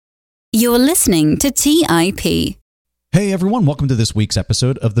You're listening to TIP. Hey everyone, welcome to this week's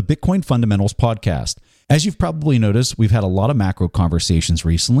episode of the Bitcoin Fundamentals Podcast. As you've probably noticed, we've had a lot of macro conversations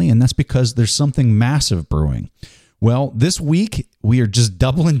recently, and that's because there's something massive brewing. Well, this week, we are just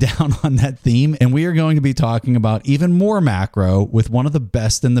doubling down on that theme, and we are going to be talking about even more macro with one of the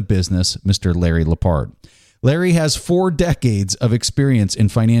best in the business, Mr. Larry Lepard. Larry has 4 decades of experience in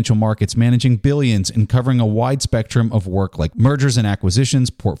financial markets, managing billions and covering a wide spectrum of work like mergers and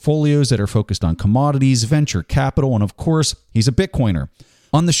acquisitions, portfolios that are focused on commodities, venture capital, and of course, he's a Bitcoiner.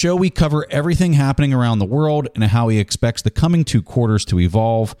 On the show, we cover everything happening around the world and how he expects the coming 2 quarters to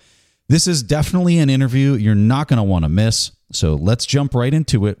evolve. This is definitely an interview you're not going to want to miss, so let's jump right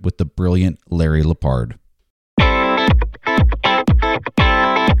into it with the brilliant Larry Lepard.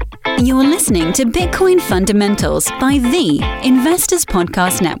 You're listening to Bitcoin Fundamentals by the Investors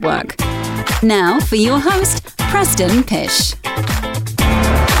Podcast Network. Now for your host, Preston Pish.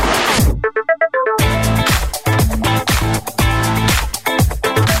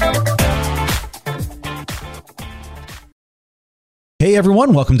 Hey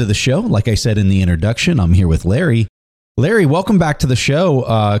everyone, welcome to the show. Like I said in the introduction, I'm here with Larry. Larry, welcome back to the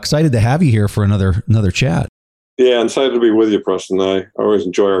show. Excited to have you here for another chat. Yeah, I'm excited to be with you, Preston. I always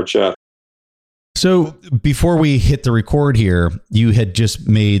enjoy our chat. So before we hit the record here, you had just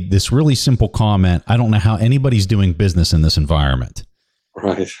made this really simple comment. I don't know how anybody's doing business in this environment.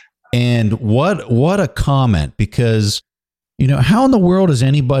 Right. And what a comment, because, how in the world is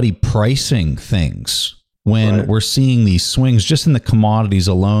anybody pricing things when we're seeing these swings just in the commodities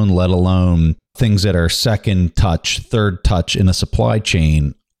alone, let alone things that are second touch, third touch in a supply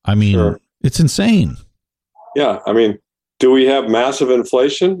chain? I mean, It's insane. Yeah. I mean, do we have massive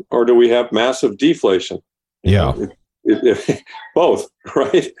inflation or do we have massive deflation? Yeah. Both,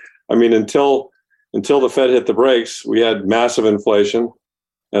 right? I mean, until the Fed hit the brakes, we had massive inflation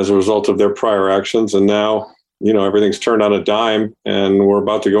as a result of their prior actions. And now, everything's turned on a dime and we're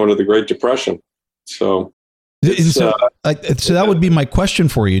about to go into the Great Depression. So that would be my question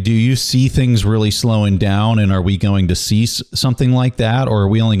for you. Do you see things really slowing down, and are we going to see something like that, or are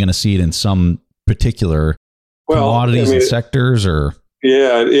we only going to see it in some particular commodities and sectors? Or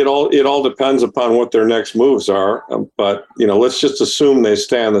it all depends upon what their next moves are. But let's just assume they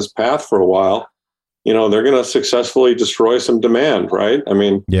stay on this path for a while. They're going to successfully destroy some demand, right? I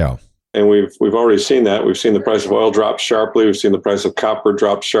mean, yeah. And we've already seen that. We've seen the price of oil drop sharply. We've seen the price of copper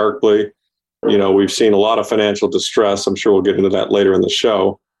drop sharply. We've seen a lot of financial distress. I'm sure we'll get into that later in the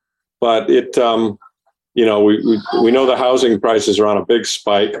show. But we know the housing prices are on a big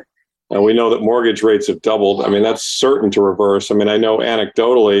spike. And we know that mortgage rates have doubled. I mean, that's certain to reverse. I mean, I know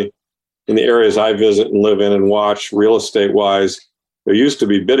anecdotally in the areas I visit and live in and watch real estate wise, there used to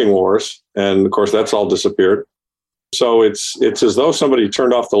be bidding wars. And of course, that's all disappeared. So it's as though somebody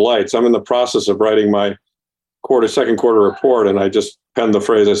turned off the lights. I'm in the process of writing my second quarter report. And I just penned the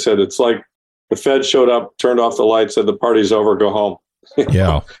phrase. I said, it's like the Fed showed up, turned off the lights, said the party's over, go home.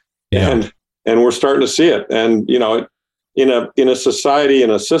 Yeah. And we're starting to see it. And, in a society, in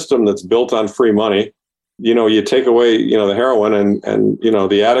a system that's built on free money, you take away, the heroin and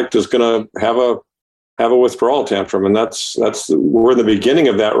the addict is going to have a withdrawal tantrum. And that's we're in the beginning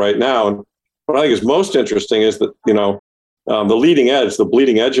of that right now. And what I think is most interesting is that, the leading edge, the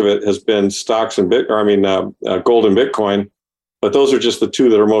bleeding edge of it has been stocks and gold and Bitcoin. But those are just the 2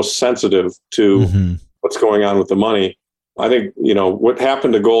 that are most sensitive to what's going on with the money. I think, what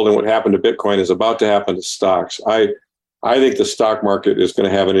happened to gold and what happened to Bitcoin is about to happen to stocks. I think the stock market is going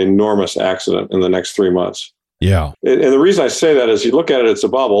to have an enormous accident in the next 3 months. Yeah. And the reason I say that is you look at it, it's a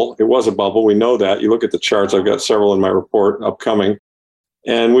bubble. It was a bubble. We know that. You look at the charts. I've got several in my report upcoming.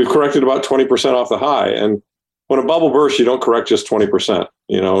 And we've corrected about 20% off the high. And when a bubble bursts, you don't correct just 20%.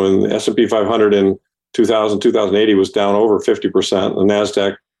 And the S&P 500 in 2080 was down over 50%. The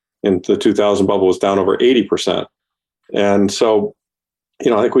NASDAQ in the 2000 bubble was down over 80%. And so,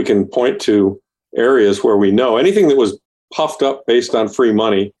 I think we can point to areas where we know anything that was puffed up based on free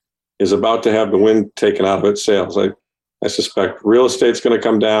money is about to have the wind taken out of its sails. I suspect real estate's going to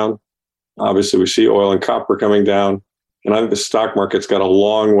come down. Obviously, we see oil and copper coming down. And I think the stock market's got a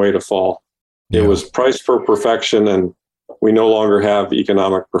long way to fall. Yeah. It was priced for perfection, and we no longer have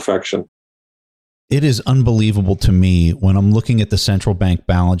economic perfection. It is unbelievable to me when I'm looking at the central bank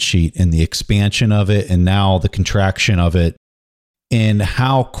balance sheet and the expansion of it and now the contraction of it, and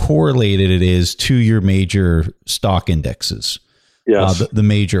how correlated it is to your major stock indexes. Yes. The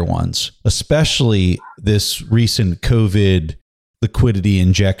major ones, especially this recent COVID liquidity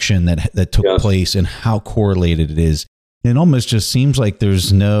injection that took place, and how correlated it is. It almost just seems like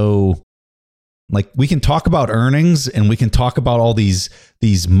there's no Like we can talk about earnings and we can talk about all these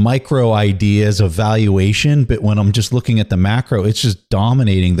micro ideas of valuation, but when I'm just looking at the macro, it's just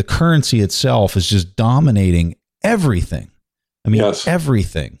dominating. The currency itself is just dominating everything. I mean, yes.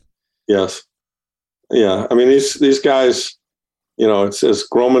 Everything. Yes. Yeah. I mean, these guys, it's as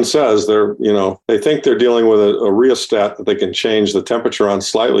Groman says, they think they're dealing with a rheostat that they can change the temperature on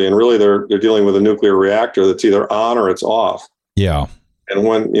slightly. And really they're dealing with a nuclear reactor that's either on or it's off. Yeah. And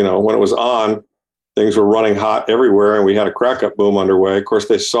when it was on, things were running hot everywhere and we had a crack up boom underway. Of course,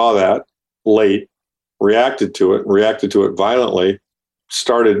 they saw that late, reacted to it violently,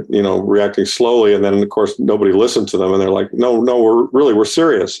 started, reacting slowly. And then of course, nobody listened to them and they're like, no, we're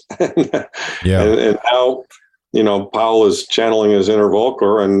serious. Yeah. And now, Powell is channeling his inner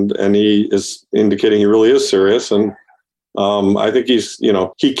Volcker and he is indicating he really is serious. And I think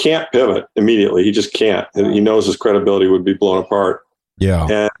he can't pivot immediately. He just can't. He knows his credibility would be blown apart. Yeah.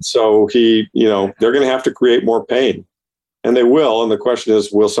 And so they're going to have to create more pain, and they will. And the question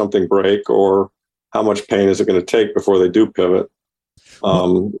is, will something break, or how much pain is it going to take before they do pivot?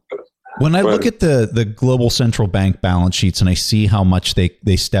 When I look at the global central bank balance sheets and I see how much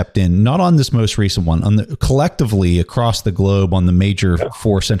they stepped in, not on this most recent one, collectively across the globe on the major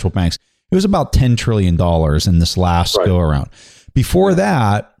four central banks, it was about $10 trillion in this last go around. Before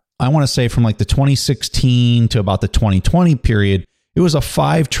that, I want to say from like the 2016 to about the 2020 period, it was a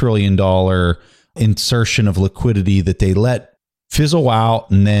 $5 trillion insertion of liquidity that they let fizzle out,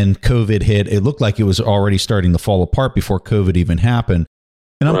 and then COVID hit. It looked like it was already starting to fall apart before COVID even happened.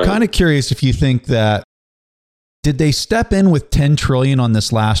 And I'm kind of curious if you think that, did they step in with 10 trillion on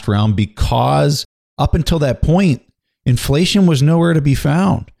this last round because up until that point, inflation was nowhere to be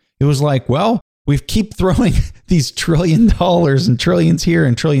found? It was like, well, we keep throwing these $1 trillion and trillions here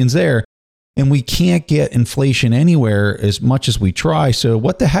and trillions there, and we can't get inflation anywhere as much as we try. So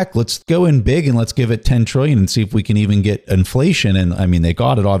what the heck? Let's go in big and let's give it 10 trillion and see if we can even get inflation. And I mean, they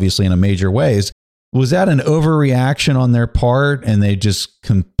got it obviously in a major ways. Was that an overreaction on their part and they just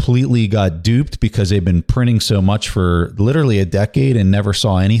completely got duped because they've been printing so much for literally a decade and never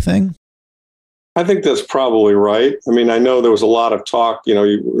saw anything? I think that's probably right. I mean, I know there was a lot of talk,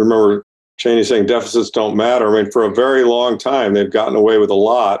 you remember Cheney saying deficits don't matter. I mean, for a very long time, they've gotten away with a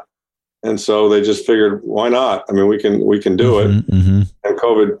lot. And so they just figured, why not? I mean, we can do it. And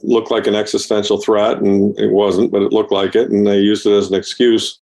COVID looked like an existential threat, and it wasn't, but it looked like it. And they used it as an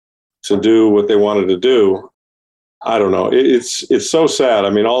excuse to do what they wanted to do. I don't know. It's so sad. I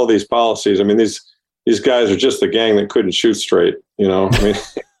mean, all of these policies, I mean, these guys are just the gang that couldn't shoot straight, I mean,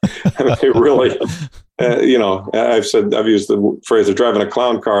 they really, I've used the phrase, they're driving a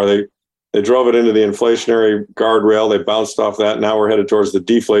clown car. They drove it into the inflationary guardrail. They bounced off that. Now we're headed towards the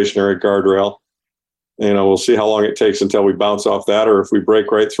deflationary guardrail. We'll see how long it takes until we bounce off that, or if we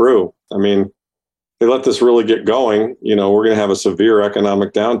break right through. I mean, they let this really get going, we're going to have a severe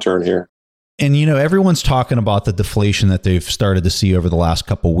economic downturn here. And, everyone's talking about the deflation that they've started to see over the last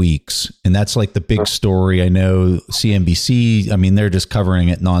couple of weeks. And that's like the big story. I know CNBC, I mean, they're just covering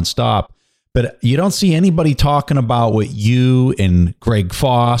it nonstop. But you don't see anybody talking about what you and Greg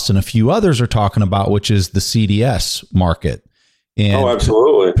Foss and a few others are talking about, which is the CDS market. And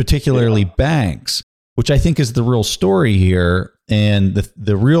absolutely. Particularly banks, which I think is the real story here. And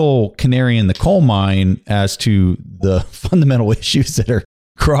the real canary in the coal mine as to the fundamental issues that are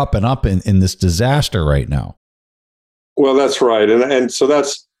cropping up in this disaster right now. Well, that's right. And so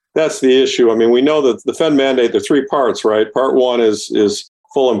that's the issue. I mean, we know that the Fed mandate, there are three parts, right? Part one is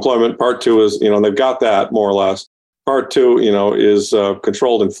full employment. Part two is, they've got that more or less. Part two, is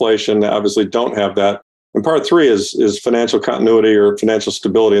controlled inflation. They obviously don't have that. And part three is financial continuity or financial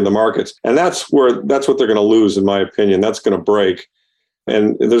stability in the markets. And that's what they're going to lose, in my opinion. That's going to break.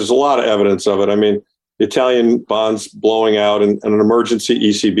 And there's a lot of evidence of it. I mean, Italian bonds blowing out in an emergency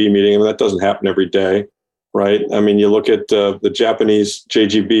ECB meeting. I mean, that doesn't happen every day, right? I mean, you look at the Japanese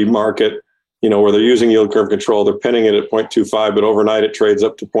JGB market, where they're using yield curve control, they're pinning it at 0.25, but overnight it trades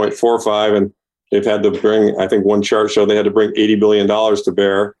up to 0.45. And they've had to bring, I think one chart showed they had to bring $80 billion to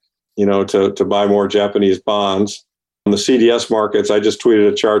bear, to buy more Japanese bonds. On the CDS markets, I just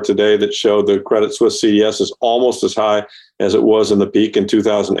tweeted a chart today that showed the Credit Suisse CDS is almost as high as it was in the peak in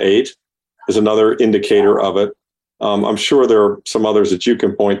 2008, is another indicator of it. I'm sure there are some others that you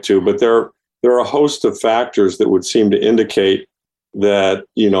can point to, but there are a host of factors that would seem to indicate that,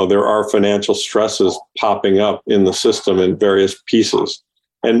 there are financial stresses popping up in the system in various pieces.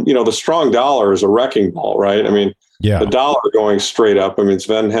 And, the strong dollar is a wrecking ball, right? I mean, the dollar going straight up. I mean,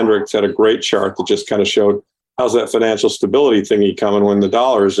 Sven Hendricks had a great chart that just kind of showed how's that financial stability thingy coming when the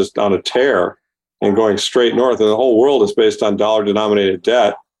dollar is just on a tear and going straight north. And the whole world is based on dollar denominated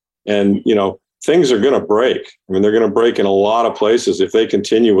debt. And, things are going to break. I mean, they're going to break in a lot of places if they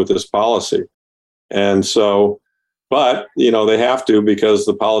continue with this policy. And so, but, they have to, because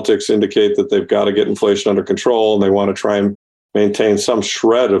the politics indicate that they've got to get inflation under control, and they want to try and maintain some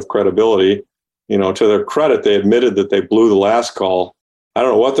shred of credibility. To their credit, they admitted that they blew the last call. I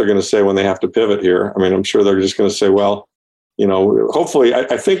don't know what they're going to say when they have to pivot here. I mean, I'm sure they're just going to say, well, hopefully,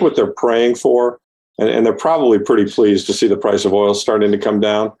 I think what they're praying for, and they're probably pretty pleased to see the price of oil starting to come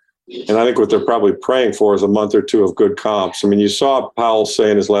down. And I think what they're probably praying for is a month or two of good comps. I mean, you saw Powell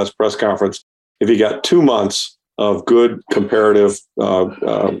say in his last press conference, if he got 2 months of good comparative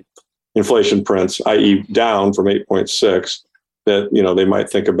inflation prints, i.e. down from 8.6, that, they might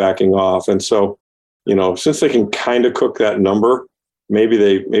think of backing off. And so, since they can kind of cook that number, maybe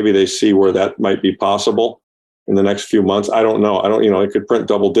they see where that might be possible in the next few months. I don't know. It could print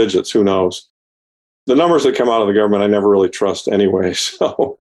double digits. Who knows? The numbers that come out of the government, I never really trust anyway.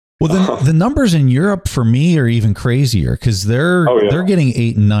 So, well, the numbers in Europe for me are even crazier, because they're getting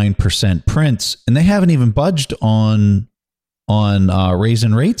 8 and 9% prints, and they haven't even budged on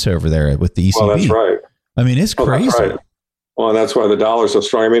raising rates over there with the ECB. Well, that's right. I mean, it's crazy. That's right. Well, and that's why the dollar's so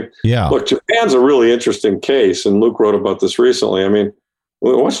strong. I mean, look, Japan's a really interesting case, and Luke wrote about this recently. I mean,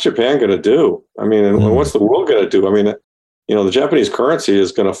 what's Japan going to do? I mean, and what's the world going to do? I mean, the Japanese currency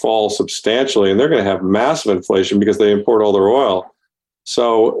is going to fall substantially, and they're going to have massive inflation because they import all their oil.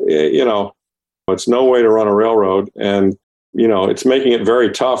 So, it's no way to run a railroad, and, it's making it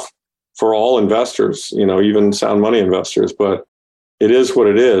very tough for all investors, even sound money investors, but it is what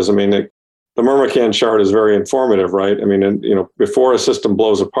it is. I mean, the Murmacan chart is very informative, right? I mean, before a system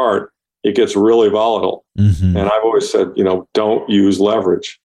blows apart, it gets really volatile. Mm-hmm. And I've always said, don't use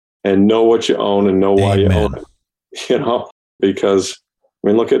leverage, and know what you own and know why you own it, because I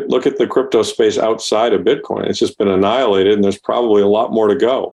mean, look at the crypto space outside of Bitcoin. It's just been annihilated, and there's probably a lot more to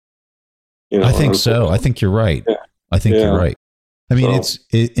go. I think so. I think you're right. Yeah. I think you're right. I mean,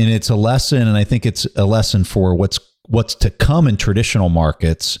 it's a lesson, and I think it's a lesson for what's to come in traditional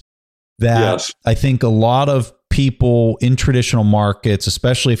markets. That I think a lot of people in traditional markets,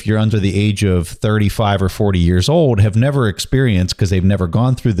 especially if you're under the age of 35 or 40 years old, have never experienced, because they've never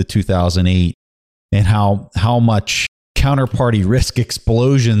gone through the 2008 and how much counterparty risk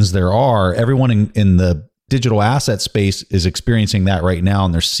explosions there are. Everyone in the digital asset space is experiencing that right now,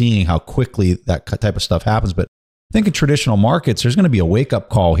 and they're seeing how quickly that type of stuff happens. But I think in traditional markets, there's going to be a wake-up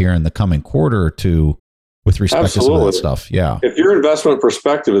call here in the coming quarter or two with respect to some of that stuff. Yeah. If your investment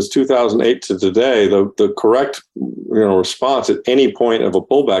perspective is 2008 to today, the correct response at any point of a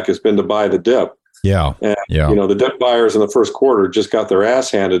pullback has been to buy the dip. Yeah. And, the dip buyers in the first quarter just got their ass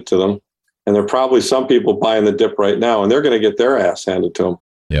handed to them. And there are probably some people buying the dip right now, and they're going to get their ass handed to them.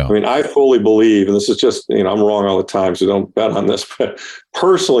 Yeah. I mean, I fully believe, and this is just, I'm wrong all the time, so don't bet on this, but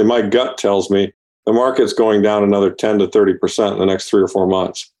personally, my gut tells me the market's going down another 10 to 30% in the next 3 or 4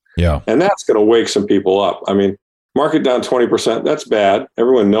 months. Yeah. And that's going to wake some people up. I mean, market down 20%, that's bad.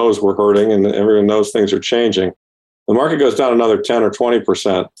 Everyone knows we're hurting, and everyone knows things are changing. The market goes down another 10 or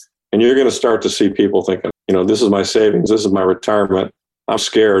 20%, and you're going to start to see people thinking, this is my savings, this is my retirement. I'm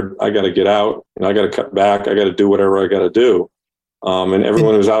scared. I got to get out, and I got to cut back. I got to do whatever I got to do. And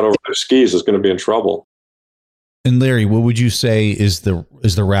everyone who's out over their skis is going to be in trouble. And Larry, what would you say is the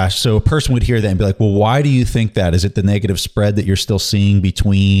rash? So a person would hear that and be like, well, why do you think that? Is it the negative spread that you're still seeing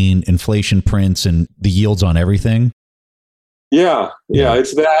between inflation prints and the yields on everything? Yeah.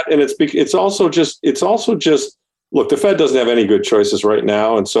 It's that. And it's also just, look, the Fed doesn't have any good choices right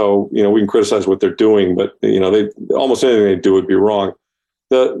now. And so, we can criticize what they're doing, but, almost anything they do would be wrong.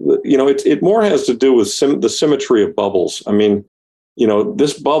 It more has to do with the symmetry of bubbles. I mean,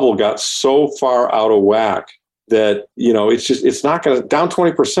 this bubble got so far out of whack that, it's not going to down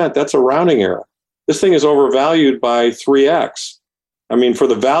 20%. That's a rounding error. This thing is overvalued by 3x. I mean, for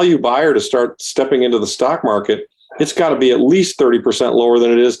the value buyer to start stepping into the stock market, it's got to be at least 30% lower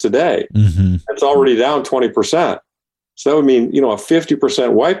than it is today. Mm-hmm. It's already down 20%. So that would mean, a 50%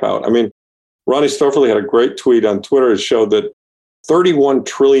 wipeout. I mean, Ronnie Stofferly had a great tweet on Twitter. It showed that $31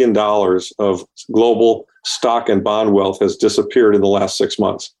 trillion of global stock and bond wealth has disappeared in the last 6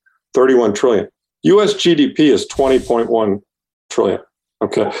 months. 31 trillion. US GDP is 20.1 trillion.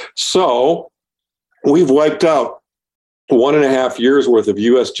 Okay. So we've wiped out 1.5 years worth of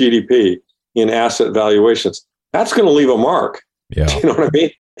US GDP in asset valuations. That's going to leave a mark. Yeah. You know what I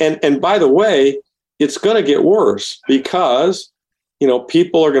mean? And by the way, it's going to get worse because,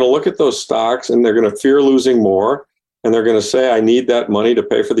 people are going to look at those stocks and they're going to fear losing more. And they're going to say, I need that money to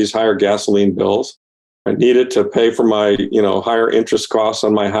pay for these higher gasoline bills. I need it to pay for my, higher interest costs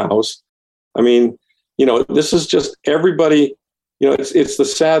on my house. I mean, this is just everybody it's the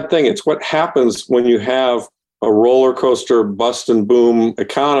sad thing. It's what happens when you have a roller coaster bust and boom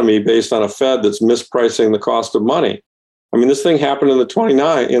economy based on a Fed that's mispricing the cost of money. I mean, this thing happened in the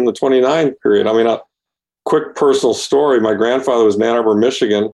 29 period. I mean, a quick personal story. My grandfather was in Ann Arbor,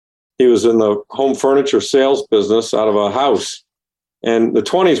 Michigan. He was in the home furniture sales business out of a house. And the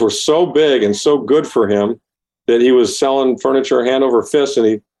 20s were so big and so good for him that he was selling furniture hand over fist, and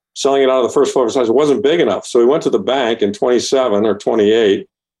he selling it out of the first floor of his house. It wasn't big enough. So he went to the bank in 27 or 28,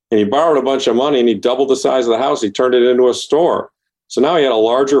 and he borrowed a bunch of money, and he doubled the size of the house. He turned it into a store. So now he had a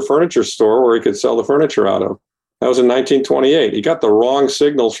larger furniture store where he could sell the furniture out of. That was in 1928. He got the wrong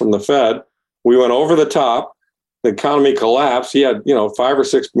signals from the Fed. We went over the top. The economy collapsed. He had, 5 or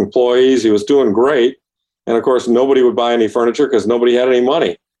 6 employees. He was doing great. And of course, nobody would buy any furniture because nobody had any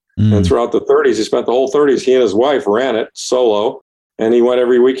money. And throughout the 30s, he spent the whole 30s, he and his wife ran it solo. And he went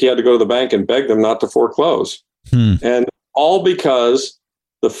every week. He had to go to the bank and beg them not to foreclose. And all because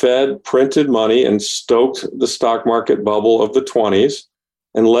the Fed printed money and stoked the stock market bubble of the 20s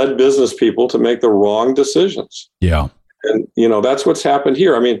and led business people to make the wrong decisions. Yeah. And, that's what's happened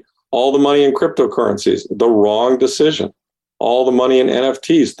here. I mean, all the money in cryptocurrencies, the wrong decision. All the money in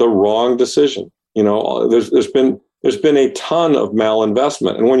NFTs, the wrong decision. There's been a ton of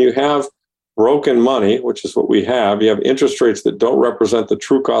malinvestment. And when you have broken money, which is what we have, you have interest rates that don't represent the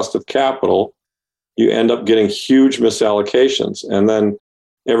true cost of capital, you end up getting huge misallocations. And then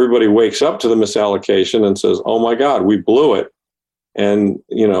everybody wakes up to the misallocation and says, oh my God, we blew it. And,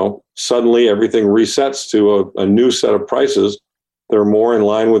 suddenly everything resets to a new set of prices that are more in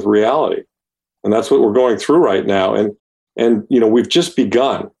line with reality. And that's what we're going through right now. And we've just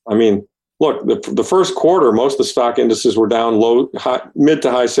begun. I mean, look, the first quarter, most of the stock indices were down mid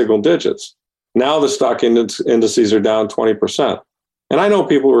to high single digits. Now the stock indices are down 20%. And I know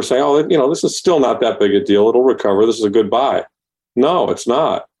people who are saying, oh, this is still not that big a deal. It'll recover. This is a good buy. No, it's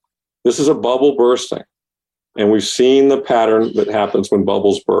not. This is a bubble bursting. And we've seen the pattern that happens when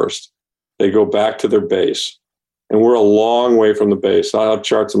bubbles burst. They go back to their base. And we're a long way from the base. I have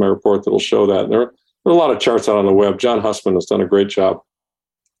charts in my report that will show that. And there are a lot of charts out on the web. John Hussman has done a great job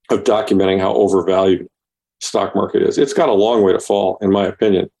of documenting how overvalued the stock market is. It's got a long way to fall, in my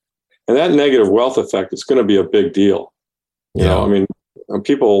opinion. And that negative wealth effect is going to be a big deal. I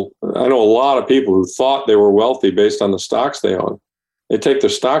know a lot of people who thought they were wealthy based on the stocks they own. They take their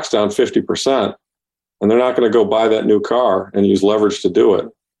stocks down 50%, and they're not going to go buy that new car and use leverage to do it.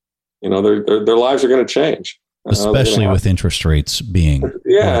 Their lives are going to change. Especially with interest rates being.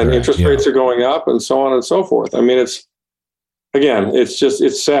 And interest rates are going up and so on and so forth. I mean, it's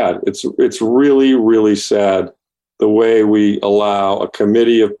sad. It's really, really sad the way we allow a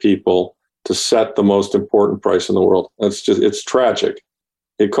committee of people to set the most important price in the world. It's tragic.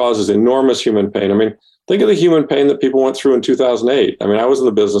 It causes enormous human pain. I mean, think of the human pain that people went through in 2008. I mean, I was in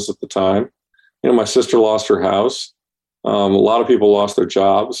the business at the time. My sister lost her house. A lot of people lost their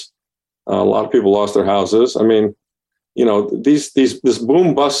jobs. A lot of people lost their houses. I mean, this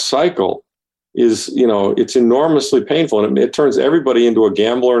boom bust cycle is, it's enormously painful, and it turns everybody into a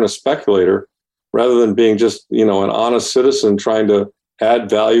gambler and a speculator rather than being just, an honest citizen trying to add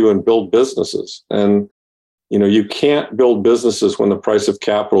value and build businesses. And, you can't build businesses when the price of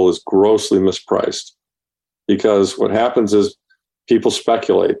capital is grossly mispriced, because what happens is people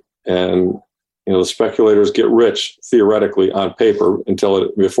speculate, and, the speculators get rich theoretically on paper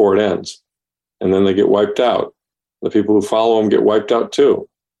before it ends. And then they get wiped out. The people who follow them get wiped out too.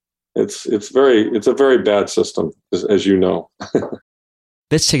 It's a very bad system, as you know.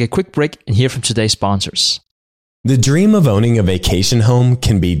 Let's take a quick break and hear from today's sponsors. The dream of owning a vacation home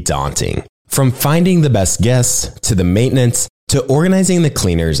can be daunting. From finding the best guests, to the maintenance, to organizing the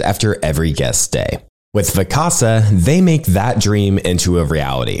cleaners after every guest stay. With Vacasa, they make that dream into a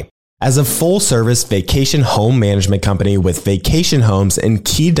reality. As a full-service vacation home management company with vacation homes in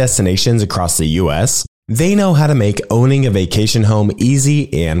key destinations across the U.S., they know how to make owning a vacation home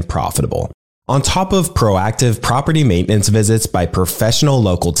easy and profitable. On top of proactive property maintenance visits by professional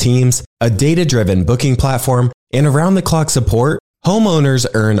local teams, a data-driven booking platform, and around-the-clock support, homeowners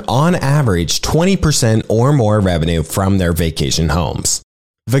earn on average 20% or more revenue from their vacation homes.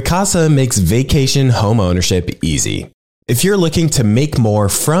 Vacasa makes vacation home ownership easy. If you're looking to make more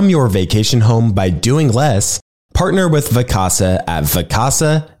from your vacation home by doing less, partner with Vacasa at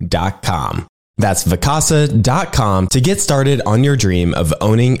vacasa.com. That's vacasa.com to get started on your dream of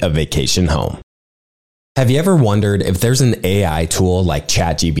owning a vacation home. Have you ever wondered if there's an AI tool like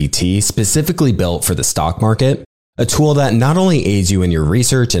ChatGPT specifically built for the stock market? A tool that not only aids you in your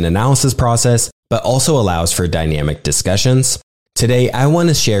research and analysis process, but also allows for dynamic discussions? Today, I want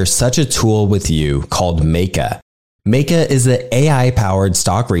to share such a tool with you called Meka. Meka is the AI-powered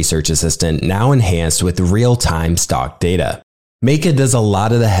stock research assistant now enhanced with real-time stock data. Meka does a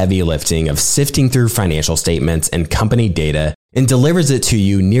lot of the heavy lifting of sifting through financial statements and company data and delivers it to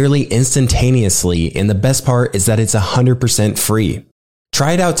you nearly instantaneously, and the best part is that it's 100% free.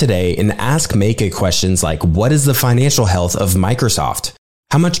 Try it out today and ask Meka questions like, what is the financial health of Microsoft?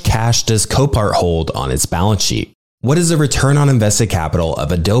 How much cash does Copart hold on its balance sheet? What is the return on invested capital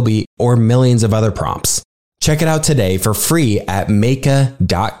of Adobe, or millions of other prompts? Check it out today for free at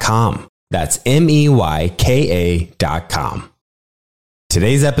Meka.com. That's MEYKA.com.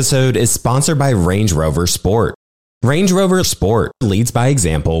 Today's episode is sponsored by Range Rover Sport. Range Rover Sport leads by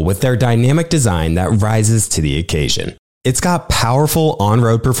example with their dynamic design that rises to the occasion. It's got powerful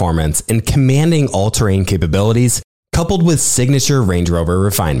on-road performance and commanding all-terrain capabilities, coupled with signature Range Rover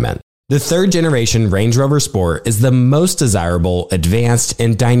refinement. The third generation Range Rover Sport is the most desirable, advanced,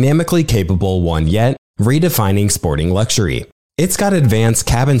 and dynamically capable one yet, redefining sporting luxury. It's got advanced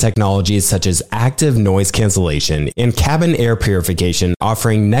cabin technologies such as active noise cancellation and cabin air purification,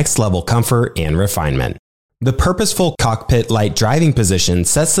 offering next-level comfort and refinement. The purposeful cockpit light driving position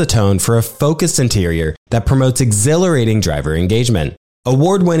sets the tone for a focused interior that promotes exhilarating driver engagement.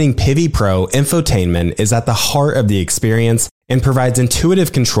 Award-winning Pivi Pro infotainment is at the heart of the experience and provides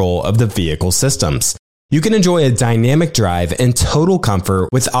intuitive control of the vehicle systems. You can enjoy a dynamic drive and total comfort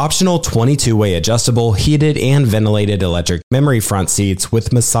with optional 22-way adjustable, heated and ventilated electric memory front seats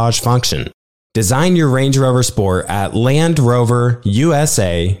with massage function. Design your Range Rover Sport at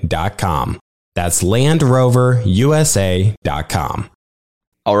LandRoverUSA.com. That's LandRoverUSA.com.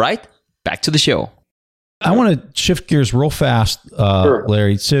 All right, back to the show. I want to shift gears real fast, Sure.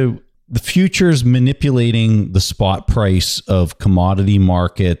 Larry. So the futures manipulating the spot price of commodity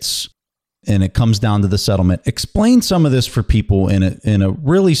markets, and it comes down to the settlement. Explain some of this for people in a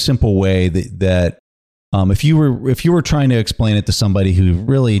really simple way that if you were trying to explain it to somebody who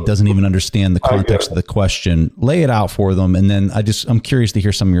really doesn't even understand the context of the question, lay it out for them. And then I'm curious to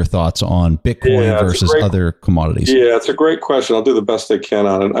hear some of your thoughts on Bitcoin versus other commodities. Yeah, it's a great question. I'll do the best I can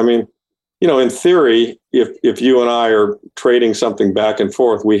on it. I mean, in theory, if you and I are trading something back and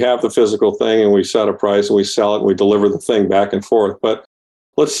forth, we have the physical thing and we set a price and we sell it and we deliver the thing back and forth. But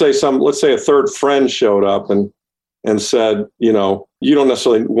let's say a third friend showed up and said, you don't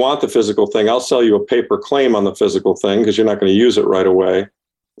necessarily want the physical thing. I'll sell you a paper claim on the physical thing because you're not going to use it right away.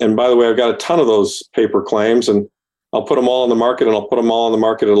 And by the way, I've got a ton of those paper claims and I'll put them all on the market, and I'll put them all on the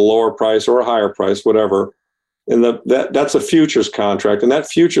market at a lower price or a higher price, whatever. And that's a futures contract. And that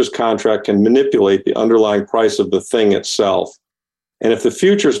futures contract can manipulate the underlying price of the thing itself. And if the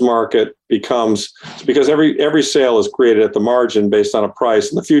futures market because every sale is created at the margin based on a price,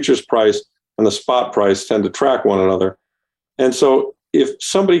 and the futures price and the spot price tend to track one another. And so if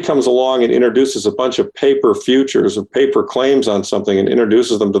somebody comes along and introduces a bunch of paper futures or paper claims on something and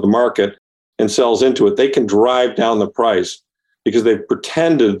introduces them to the market and sells into it, they can drive down the price because they've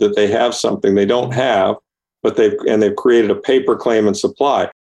pretended that they have something they don't have, but they've created a paper claim and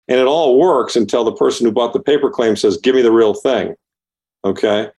supply. And it all works until the person who bought the paper claim says, give me the real thing.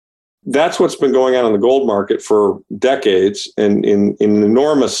 Okay. That's what's been going on in the gold market for decades in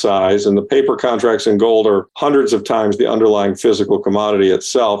enormous size. And the paper contracts in gold are hundreds of times the underlying physical commodity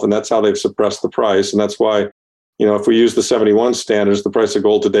itself. And that's how they've suppressed the price. And that's why, if we use the 71 standards, the price of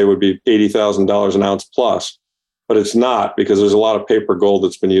gold today would be $80,000 an ounce plus. But it's not, because there's a lot of paper gold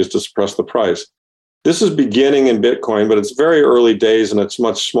that's been used to suppress the price. This is beginning in Bitcoin, but it's very early days and it's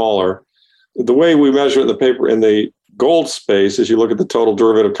much smaller. The way we measure it in the gold space is you look at the total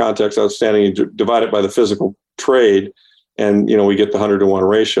derivative contracts outstanding, you divide it by the physical trade, and we get the 100-to-1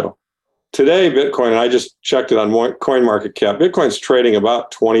 ratio. Today, Bitcoin, and I just checked it on CoinMarketCap, Bitcoin's trading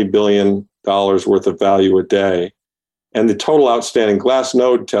about $20 billion worth of value a day. And the total outstanding,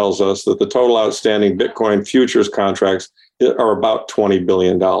 Glassnode tells us that the total outstanding Bitcoin futures contracts are about $20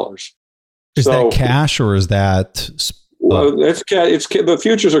 billion. Is that cash or is that? It's the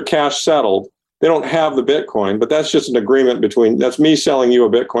futures are cash settled. They don't have the Bitcoin, but that's just an agreement that's me selling you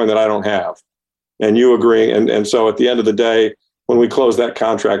a Bitcoin that I don't have, and you agree. And so at the end of the day, when we close that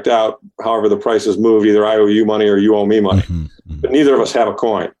contract out, however the prices move, either I owe you money or you owe me money. But neither of us have a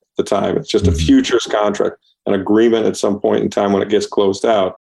coin at the time. It's just a futures contract, an agreement at some point in time when it gets closed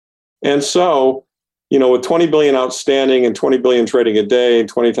out. And so, with 20 billion outstanding and 20 billion trading a day,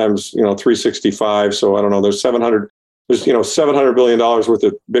 20 times, 365. So I don't know, there's $700 billion worth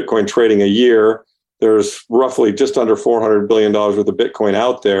of Bitcoin trading a year. There's roughly just under $400 billion worth of Bitcoin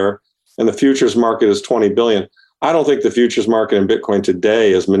out there. And the futures market is 20 billion. I don't think the futures market in Bitcoin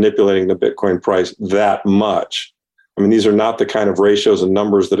today is manipulating the Bitcoin price that much. I mean, these are not the kind of ratios and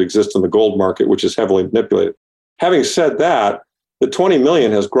numbers that exist in the gold market, which is heavily manipulated. having said that, the 20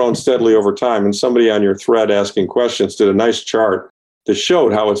 million has grown steadily over time. And somebody on your thread asking questions did a nice chart that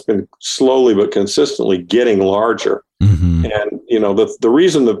showed how it's been slowly but consistently getting larger. Mm-hmm. And, the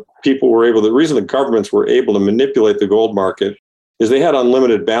reason the reason the governments were able to manipulate the gold market is they had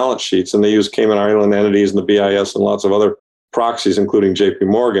unlimited balance sheets, and they used Cayman Island entities and the BIS and lots of other proxies, including JP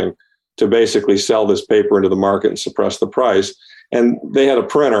Morgan, to basically sell this paper into the market and suppress the price. And they had a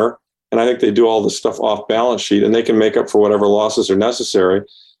printer, and I think they do all this stuff off balance sheet, and they can make up for whatever losses are necessary.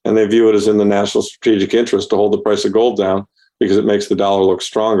 And they view it as in the national strategic interest to hold the price of gold down because it makes the dollar look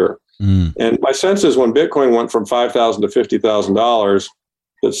stronger. Mm. And my sense is when Bitcoin went from $5,000 to $50,000,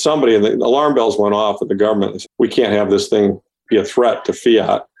 that somebody, and the alarm bells went off at the government. We can't have this thing be a threat to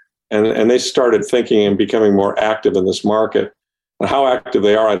fiat. And they started thinking and becoming more active in this market. And how active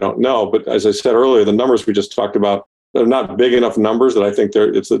they are, I don't know. But as I said earlier, the numbers we just talked about, they're not big enough numbers that I think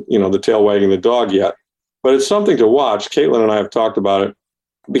it's the tail wagging the dog yet. But it's something to watch. Caitlin and I have talked about it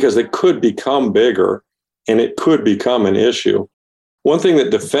because they could become bigger and it could become an issue. One thing that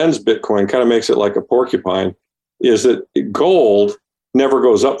defends Bitcoin, kind of makes it like a porcupine, is that gold never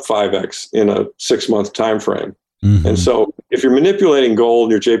goes up 5x in a 6-month time frame. Mm-hmm. And so if you're manipulating gold,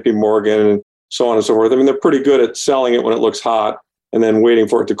 your JP Morgan and so on and so forth, I mean, they're pretty good at selling it when it looks hot and then waiting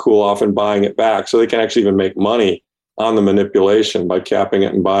for it to cool off and buying it back. So they can actually even make money on the manipulation by capping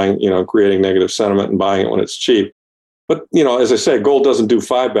it and buying, creating negative sentiment and buying it when it's cheap. But, as I say, gold doesn't do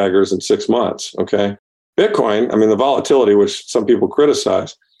 5-baggers in 6 months. Okay. Bitcoin, I mean, the volatility, which some people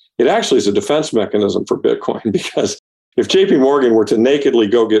criticize, it actually is a defense mechanism for Bitcoin, because if JP Morgan were to nakedly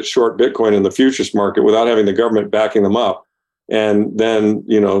go get short Bitcoin in the futures market without having the government backing them up, and then,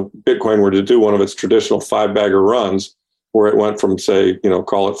 Bitcoin were to do one of its traditional 5-bagger runs where it went from, say,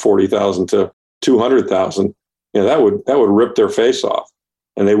 call it 40,000 to 200,000, that would rip their face off,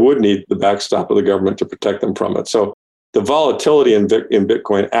 and they would need the backstop of the government to protect them from it. So the volatility in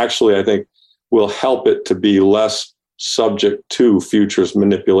Bitcoin actually, I think, will help it to be less subject to futures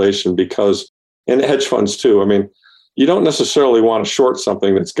manipulation, and hedge funds too. I mean, you don't necessarily want to short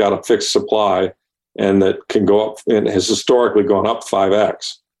something that's got a fixed supply and that can go up and has historically gone up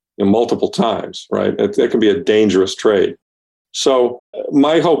 5x multiple times, right? That can be a dangerous trade. So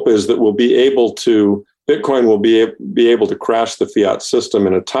my hope is that Bitcoin will be able to crash the fiat system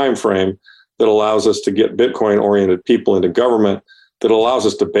in a time frame that allows us to get Bitcoin-oriented people into government, that allows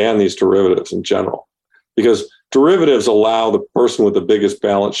us to ban these derivatives in general. Because derivatives allow the person with the biggest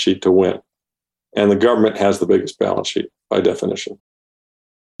balance sheet to win. And the government has the biggest balance sheet by definition.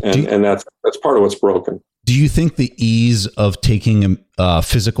 And that's part of what's broken. Do you think the ease of taking a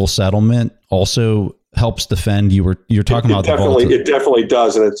physical settlement also helps defend? You're talking about it definitely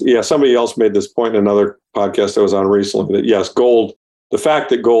does. And somebody else made this point in another podcast I was on recently, that yes, gold, the fact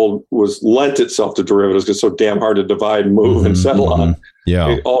that gold was lent itself to derivatives because it's so damn hard to divide and move and settle on,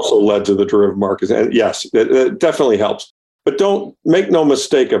 it also led to the derivative markets. And yes, it definitely helps. But don't make no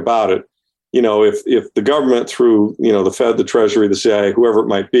mistake about it. If the government through, the Fed, the Treasury, the CIA, whoever it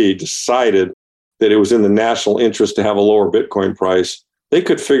might be, decided that it was in the national interest to have a lower Bitcoin price, they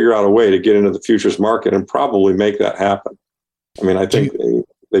could figure out a way to get into the futures market and probably make that happen. I mean, I think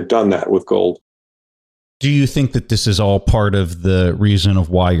they've done that with gold. Do you think that this is all part of the reason of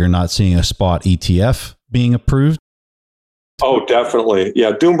why you're not seeing a spot ETF being approved? Oh, definitely.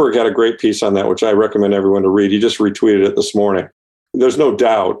 Yeah, Doomberg had a great piece on that, which I recommend everyone to read. He just retweeted it this morning. There's no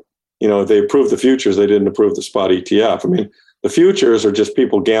doubt, if they approved the futures, they didn't approve the spot ETF. I mean, the futures are just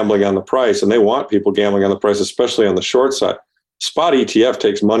people gambling on the price, and they want people gambling on the price, especially on the short side. Spot ETF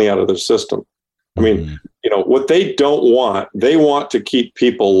takes money out of their system. I mean, what they don't want, they want to keep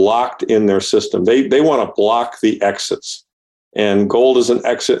people locked in their system. They want to block the exits. And gold is an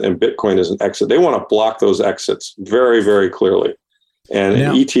exit and Bitcoin is an exit. They want to block those exits very, very clearly. And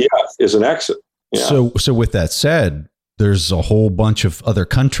an ETF is an exit. Yeah. So with that said, there's a whole bunch of other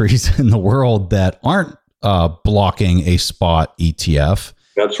countries in the world that aren't blocking a spot ETF.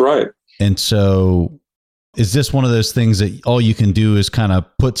 That's right. And so is this one of those things that all you can do is kind of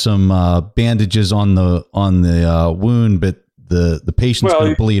put some bandages on the wound, but the patient's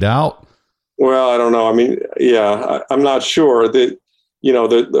going to bleed out? Well, I don't know. I mean, I'm not sure that,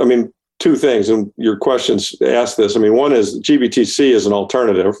 two things, and your questions ask this. I mean, one is GBTC is an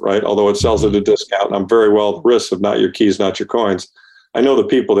alternative, right? Although it sells at a discount, and I'm very well at the risk of not your keys, not your coins. I know the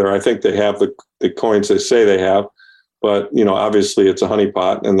people there. I think they have the coins they say they have, but obviously it's a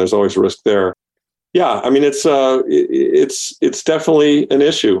honeypot, and there's always risk there. Yeah, I mean, it's definitely an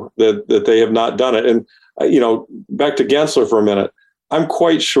issue that they have not done it. And back to Gensler for a minute. I'm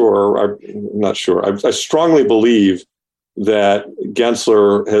quite sure. I'm not sure. I strongly believe that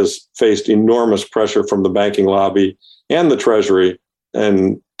Gensler has faced enormous pressure from the banking lobby and the Treasury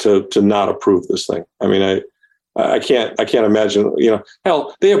and to not approve this thing. I mean, I can't imagine,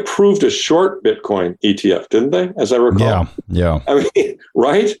 hell, they approved a short Bitcoin ETF, didn't they? As I recall. Yeah. I mean,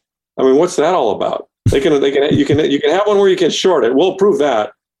 right? I mean, what's that all about? You can have one where you can short it. We'll approve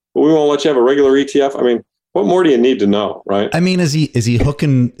that, but we won't let you have a regular ETF. I mean, what more do you need to know, right? I mean, is he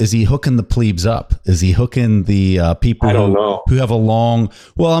hooking the plebes up? Is he hooking the people who have a long?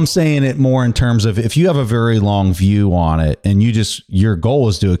 Well, I'm saying it more in terms of if you have a very long view on it, and your goal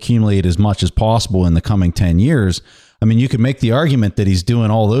is to accumulate as much as possible in the coming 10 years. I mean, you could make the argument that he's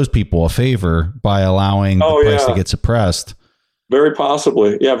doing all those people a favor by allowing the price to get suppressed. Very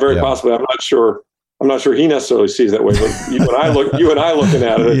possibly, very possibly. I'm not sure he necessarily sees that way, but you and I looking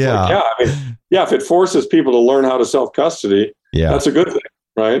at it, it's if it forces people to learn how to self-custody, that's a good thing,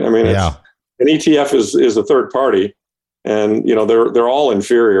 right? I mean, an ETF is a third party, and they're all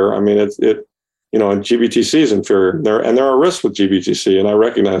inferior. I mean, and GBTC is inferior, and there are risks with GBTC, and I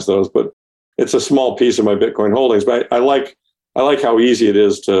recognize those, but it's a small piece of my Bitcoin holdings. But I like how easy it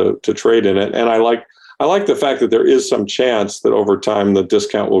is to trade in it, and I like the fact that there is some chance that over time the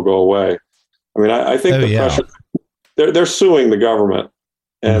discount will go away. I mean, I think pressure. They're suing the government.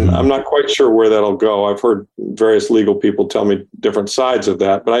 And I'm not quite sure where that'll go. I've heard various legal people tell me different sides of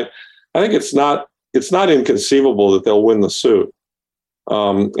that, but I think it's not inconceivable that they'll win the suit.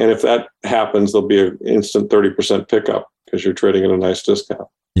 And if that happens, there'll be an instant 30% pickup because you're trading at a nice discount.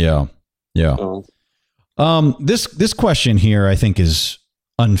 Yeah. So. This question here, I think, is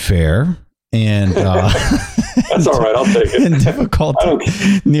unfair and that's all right. I'll take it. And difficult.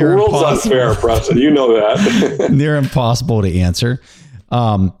 Near the world's impossible. Unfair, Preston. You know that. Near impossible to answer.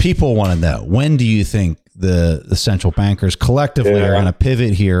 People want to know, when do you think the central bankers collectively are going to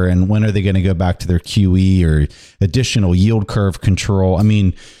pivot here, and when are they going to go back to their QE or additional yield curve control? I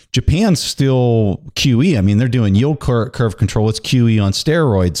mean, Japan's still QE. I mean, they're doing yield curve control. It's QE on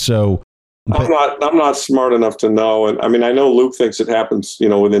steroids. So I'm not smart enough to know. And I mean, I know Luke thinks it happens,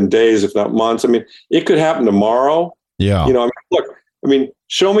 within days, if not months. I mean, it could happen tomorrow. Yeah.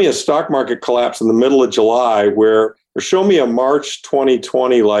 Show me a stock market collapse in the middle of July or show me a March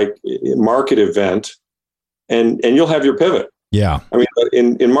 2020 market event, and you'll have your pivot. Yeah. I mean,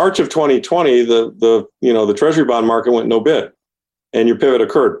 in March of 2020, the Treasury bond market went no bid, and your pivot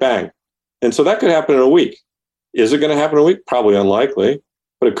occurred, bang. And so that could happen in a week. Is it going to happen in a week? Probably unlikely,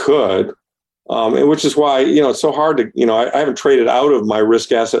 but it could. And which is why, it's so hard to, I haven't traded out of my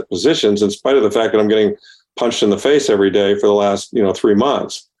risk asset positions in spite of the fact that I'm getting punched in the face every day for the last, 3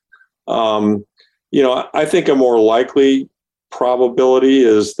 months. I think a more likely probability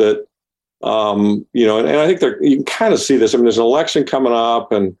is that, and I think you can kind of see this. I mean, there's an election coming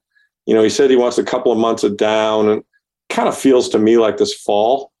up, and, he said he wants a couple of months of down, and it kind of feels to me like this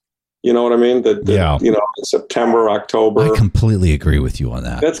fall. You know what I mean? September, October. I completely agree with you on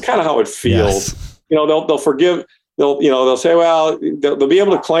that. That's kind of how it feels. Yes. They'll forgive. They'll say, well, they'll be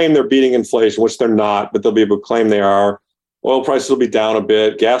able to claim they're beating inflation, which they're not, but they'll be able to claim they are. Oil prices will be down a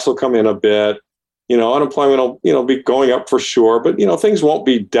bit. Gas will come in a bit. Unemployment will, be going up for sure, but, things won't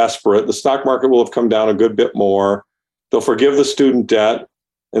be desperate. The stock market will have come down a good bit more. They'll forgive the student debt,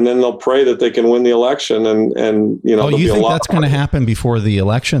 and then they'll pray that they can win the election. And you think that's going to happen before the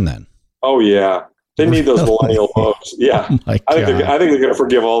election then? Oh yeah. They need those millennial votes. Yeah. Oh I think they're going to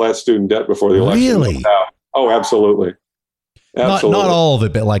forgive all that student debt before the election. Really? Oh, absolutely. Not all of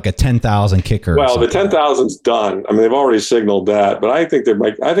it, but like a 10,000 kicker. Well, the 10,000's done. I mean, they've already signaled that, but I think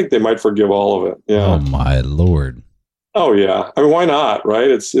they might forgive all of it. Yeah. Oh my Lord. Oh yeah. I mean, why not?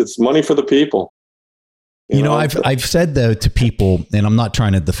 Right? It's money for the people. I've said though to people, and I'm not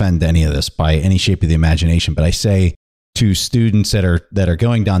trying to defend any of this by any shape of the imagination, but I say to students that are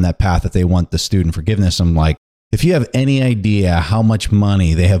going down that path, that they want the student forgiveness, I'm like, if you have any idea how much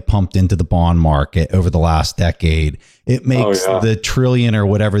money they have pumped into the bond market over the last decade, it makes the trillion or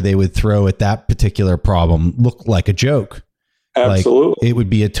whatever they would throw at that particular problem look like a joke. Absolutely. Like, it would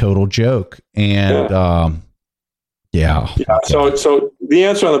be a total joke. And So the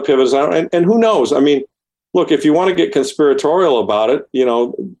answer on the pivot is, and who knows? I mean, look, if you want to get conspiratorial about it,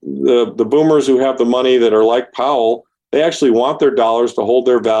 the boomers who have the money that are like Powell, they actually want their dollars to hold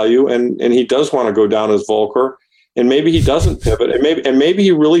their value, and he does want to go down as Volcker, and maybe he doesn't pivot, and maybe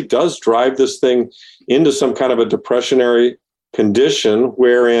he really does drive this thing into some kind of a depressionary condition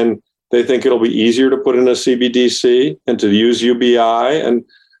wherein they think it'll be easier to put in a CBDC and to use UBI. And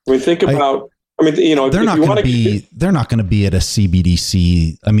I mean, think about. They're not going to be. They're not going to be at a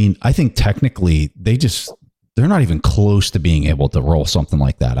CBDC. I mean, I think technically they're not even close to being able to roll something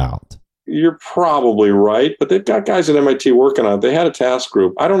like that out. you're probably right, but they've got guys at MIT working on it. They had a task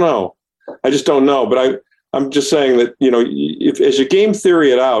group. I don't know. I just don't know. But I'm just saying that, if as you game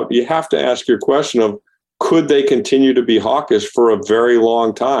theory it out, you have to ask your question of, could they continue to be hawkish for a very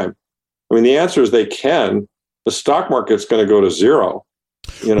long time? I mean, the answer is they can. The stock market's going to go to zero.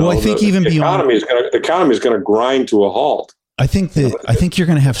 I think the economy is going to grind to a halt. I think you're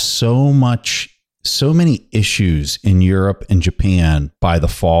going to have so many issues in Europe and Japan by the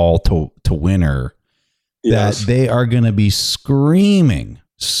fall to winter that they are going to be screaming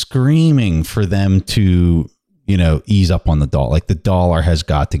for them to, ease up on the dollar. Like the dollar has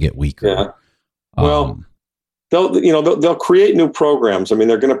got to get weaker. Yeah. Well, they'll create new programs. I mean,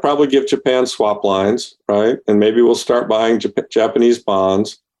 they're going to probably give Japan swap lines, right? And maybe we'll start buying Japanese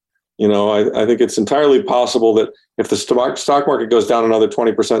bonds. I think it's entirely possible that if the stock market goes down another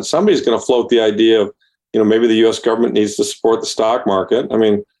 20%, somebody's going to float the idea of, maybe the U.S. government needs to support the stock market. I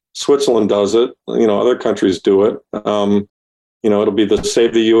mean, Switzerland does it. Other countries do it. It'll be the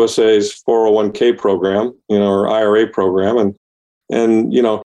Save the USA's 401k program, or IRA program. And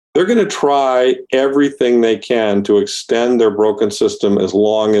they're going to try everything they can to extend their broken system as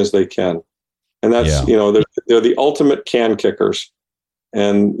long as they can. And that's, they're the ultimate can kickers.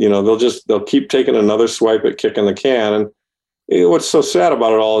 And, they'll keep taking another swipe at kicking the can. And what's so sad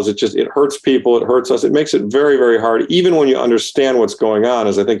about it all is it hurts people. It hurts us. It makes it very, very hard, even when you understand what's going on,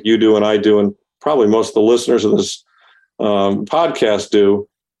 as I think you do and I do, and probably most of the listeners of this podcast do.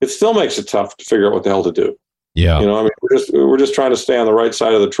 It still makes it tough to figure out what the hell to do. Yeah. We're just trying to stay on the right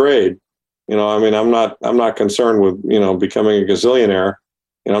side of the trade. I'm not concerned with, becoming a gazillionaire.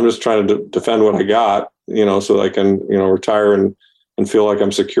 I'm just trying to defend what I got, so that I can, retire and feel like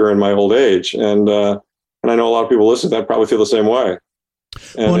I'm secure in my old age. And I know a lot of people listening to that probably feel the same way.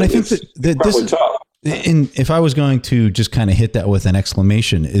 And I think that this is tough. And if I was going to just kind of hit that with an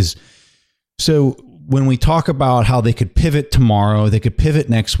exclamation is, so when we talk about how they could pivot tomorrow, they could pivot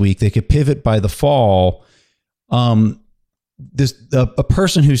next week, they could pivot by the fall. A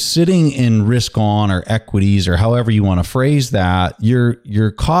person who's sitting in risk on or equities or however you want to phrase that,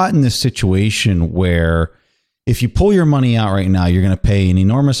 you're caught in this situation where if you pull your money out right now, you're going to pay an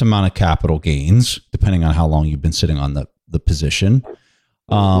enormous amount of capital gains, depending on how long you've been sitting on the position.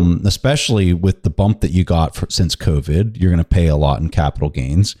 Especially with the bump that you got since COVID, you're going to pay a lot in capital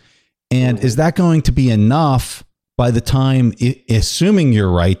gains. And is that going to be enough by the time, assuming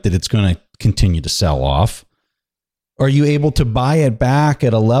you're right, that it's going to continue to sell off? Are you able to buy it back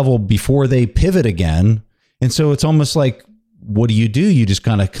at a level before they pivot again? And so it's almost like, what do? You just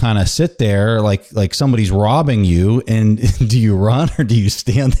kind of sit there like somebody's robbing you, and do you run or do you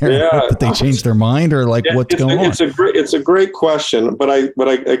stand there and hope that they change their mind, or what's going on? It's a great question, but I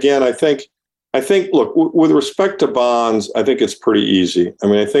think look, with respect to bonds, I think it's pretty easy. I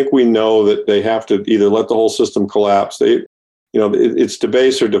mean, I think we know that they have to either let the whole system collapse. It's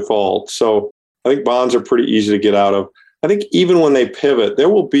debase or default. So I think bonds are pretty easy to get out of. I think even when they pivot, there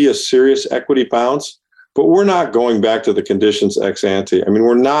will be a serious equity bounce. But we're not going back to the conditions ex ante. I mean,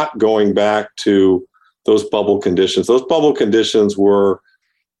 we're not going back to those bubble conditions. Those bubble conditions were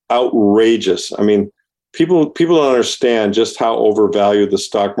outrageous. I mean, people don't understand just how overvalued the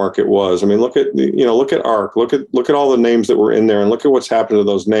stock market was. I mean, look at ARK, look at all the names that were in there, and look at what's happened to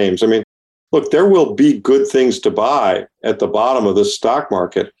those names. I mean, look, there will be good things to buy at the bottom of this stock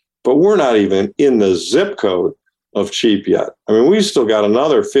market, but we're not even in the zip code of cheap yet. I mean, we've still got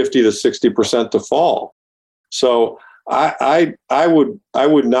another 50 to 60% to fall. So I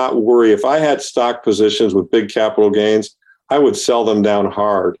would not worry. If I had stock positions with big capital gains, I would sell them down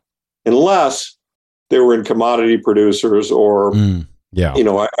hard, unless they were in commodity producers or,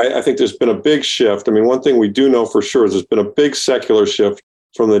 I think there's been a big shift. I mean, one thing we do know for sure is there's been a big secular shift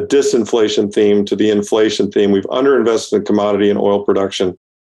from the disinflation theme to the inflation theme. We've underinvested in commodity and oil production,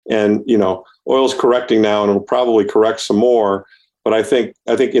 and, oil's correcting now, and it'll probably correct some more. But I think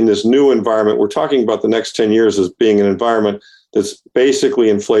in this new environment, we're talking about the next 10 years as being an environment that's basically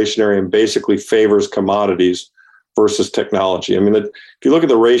inflationary and basically favors commodities versus technology. I mean, if you look at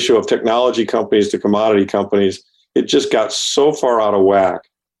the ratio of technology companies to commodity companies, it just got so far out of whack,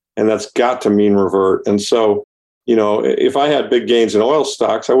 and that's got to mean revert. And so, if I had big gains in oil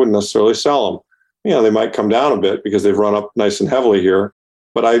stocks, I wouldn't necessarily sell them. They might come down a bit because they've run up nice and heavily here.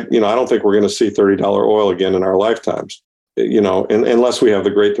 But I don't think we're going to see $30 oil again in our lifetimes. Unless we have the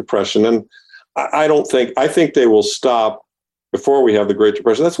Great Depression. And I think they will stop before we have the Great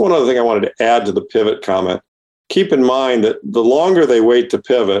Depression. That's one other thing I wanted to add to the pivot comment. Keep in mind that the longer they wait to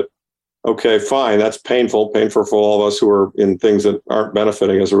pivot, okay, fine, that's painful for all of us who are in things that aren't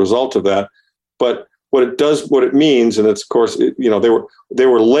benefiting as a result of that. But what it means, and it's of course, they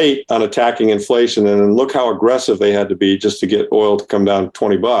were late on attacking inflation, and then look how aggressive they had to be just to get oil to come down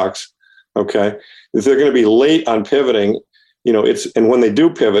 $20. Okay, if they're going to be late on pivoting, and when they do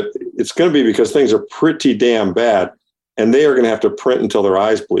pivot, it's going to be because things are pretty damn bad, and they are going to have to print until their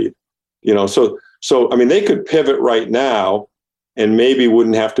eyes bleed. So I mean, they could pivot right now, and maybe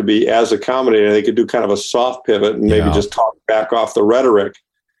wouldn't have to be as accommodating. They could do kind of a soft pivot and maybe just talk back off the rhetoric.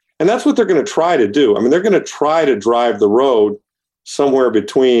 And that's what they're going to try to do. I mean, they're going to try to drive the road somewhere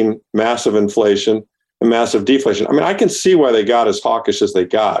between massive inflation and massive deflation. I mean, I can see why they got as hawkish as they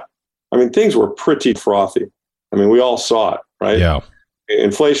got. I mean, things were pretty frothy. I mean, we all saw it, right? Yeah.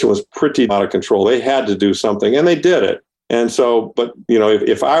 Inflation was pretty out of control. They had to do something, and they did it. And so, but,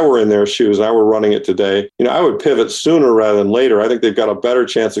 if I were in their shoes, I were running it today, I would pivot sooner rather than later. I think they've got a better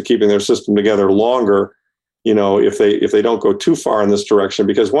chance of keeping their system together longer, if they don't go too far in this direction,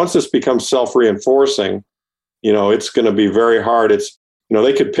 because once this becomes self-reinforcing, it's going to be very hard. It's,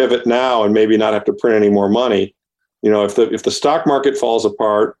 they could pivot now and maybe not have to print any more money. If the stock market falls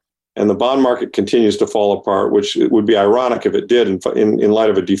apart and the bond market continues to fall apart, which it would be ironic if it did in light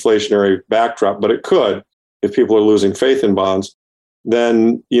of a deflationary backdrop, but it could if people are losing faith in bonds,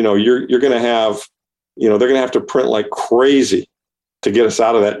 then, you're going to have, they're going to have to print like crazy to get us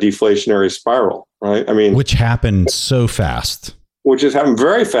out of that deflationary spiral, right? I mean, which happened so fast. Which has happened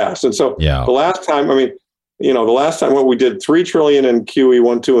very fast. And so the last time, when we did 3 trillion in QE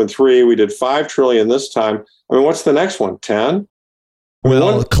 1, 2, and 3, we did 5 trillion this time. I mean, what's the next one? 10?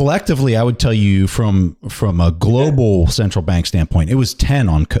 Well, collectively, I would tell you from a global central bank standpoint, it was 10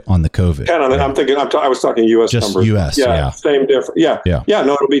 on the COVID. 10 on it. I'm thinking. I was talking U.S. Just numbers. U.S. Yeah, same difference. Yeah.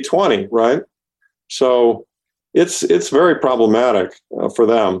 No, it'll be 20, right? So it's very problematic for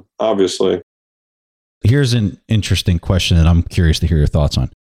them, obviously. Here's an interesting question that I'm curious to hear your thoughts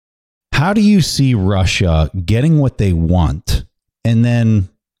on. How do you see Russia getting what they want, and then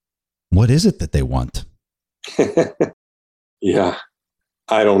what is it that they want? Yeah.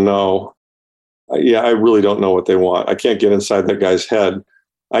 I don't know. I really don't know what they want. I can't get inside that guy's head.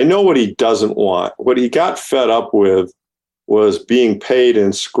 I know what he doesn't want. What he got fed up with was being paid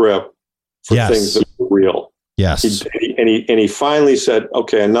in script for things that were real. Yes. He finally said,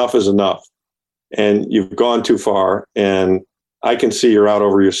 okay, enough is enough. And you've gone too far. And I can see you're out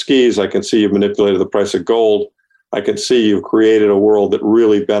over your skis. I can see you've manipulated the price of gold. I can see you've created a world that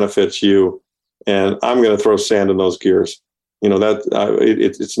really benefits you. And I'm going to throw sand in those gears.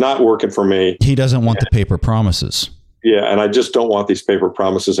 It's not working for me. He doesn't want the paper promises. Yeah, and I just don't want these paper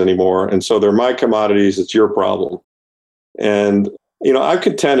promises anymore. And so they're my commodities. It's your problem. And I've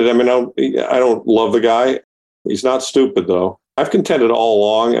contended. I mean, I don't love the guy. He's not stupid, though. I've contended all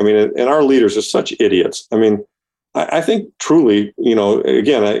along. I mean, and our leaders are such idiots. I mean, I think truly,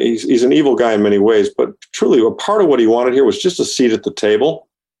 again, he's an evil guy in many ways, but truly, a part of what he wanted here was just a seat at the table.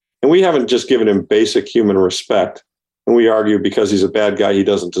 And we haven't just given him basic human respect. And we argue because he's a bad guy, he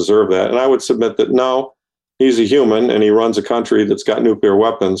doesn't deserve that. And I would submit that no, he's a human and he runs a country that's got nuclear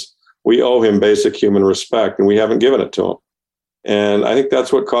weapons. We owe him basic human respect, and we haven't given it to him. And I think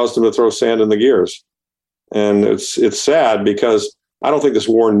that's what caused him to throw sand in the gears. And it's sad because I don't think this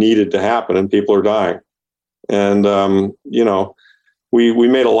war needed to happen, and people are dying. And we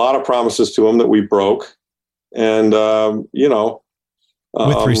made a lot of promises to him that we broke. And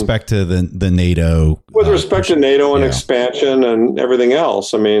with respect to the NATO, with respect to NATO and expansion and everything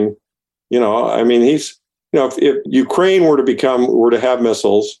else. I mean, he's, if Ukraine were to have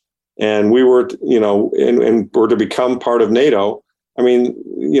missiles, and we were, and were to become part of NATO, I mean,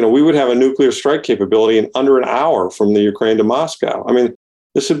 we would have a nuclear strike capability in under an hour from the Ukraine to Moscow. I mean,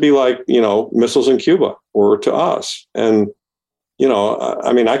 this would be like, missiles in Cuba or to us. And,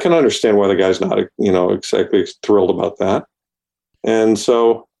 I mean, I can understand why the guy's not, exactly thrilled about that. And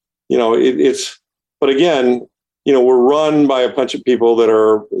so, but again, we're run by a bunch of people that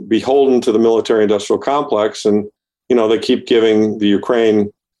are beholden to the military industrial complex. And, they keep giving the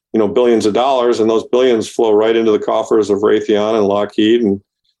Ukraine, billions of dollars, and those billions flow right into the coffers of Raytheon and Lockheed and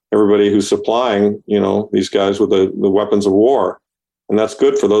everybody who's supplying, these guys with the weapons of war. And that's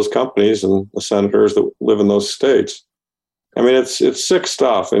good for those companies and the senators that live in those states. I mean, it's sick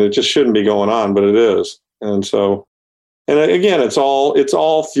stuff, and it just shouldn't be going on, but it is. And so, and again, it's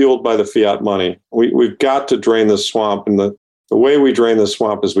all fueled by the fiat money. We've got to drain this swamp. And the way we drain this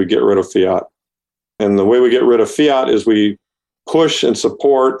swamp is we get rid of fiat. And the way we get rid of fiat is we push and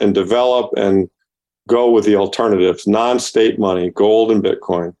support and develop and go with the alternatives, non-state money, gold and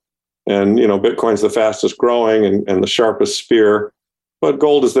Bitcoin. And, Bitcoin's the fastest growing and the sharpest spear, but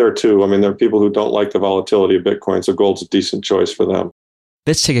gold is there too. I mean, there are people who don't like the volatility of Bitcoin, so gold's a decent choice for them.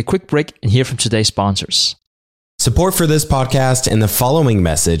 Let's take a quick break and hear from today's sponsors. Support for this podcast and the following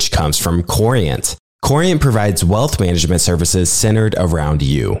message comes from Corient. Corient provides wealth management services centered around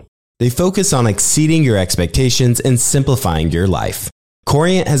you. They focus on exceeding your expectations and simplifying your life.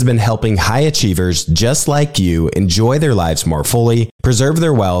 Corient has been helping high achievers just like you enjoy their lives more fully, preserve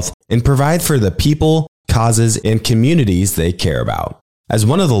their wealth, and provide for the people, causes, and communities they care about. As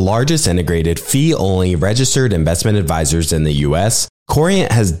one of the largest integrated fee-only registered investment advisors in the U.S.,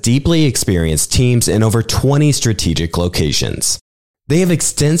 Corient has deeply experienced teams in over 20 strategic locations. They have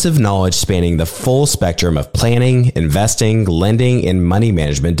extensive knowledge spanning the full spectrum of planning, investing, lending, and money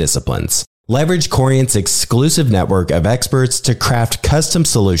management disciplines. Leverage Corient's exclusive network of experts to craft custom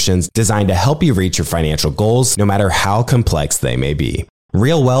solutions designed to help you reach your financial goals, no matter how complex they may be.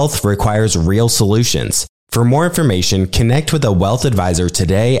 Real wealth requires real solutions. For more information, connect with a wealth advisor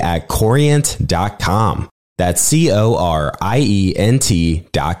today at Corient.com. That's Corient.com.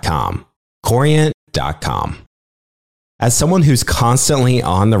 Corient.com. As someone who's constantly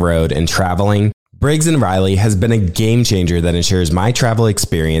on the road and traveling, Briggs & Riley has been a game changer that ensures my travel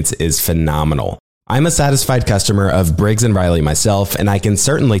experience is phenomenal. I'm a satisfied customer of Briggs & Riley myself, and I can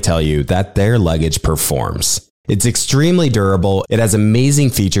certainly tell you that their luggage performs. It's extremely durable, it has amazing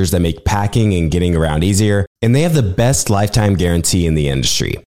features that make packing and getting around easier, and they have the best lifetime guarantee in the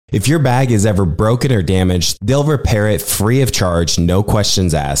industry. If your bag is ever broken or damaged, they'll repair it free of charge, no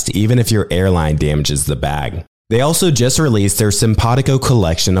questions asked, even if your airline damages the bag. They also just released their Simpatico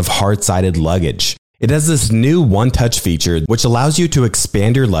collection of hard-sided luggage. It has this new one-touch feature which allows you to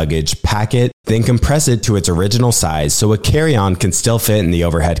expand your luggage, pack it, then compress it to its original size so a carry-on can still fit in the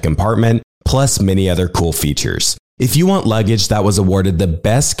overhead compartment, plus many other cool features. If you want luggage that was awarded the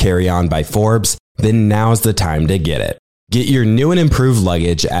best carry-on by Forbes, then now's the time to get it. Get your new and improved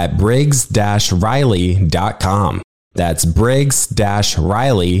luggage at Briggs-Riley.com. That's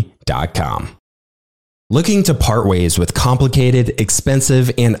Briggs-Riley.com. Looking to part ways with complicated, expensive,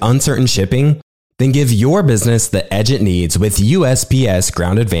 and uncertain shipping? Then give your business the edge it needs with USPS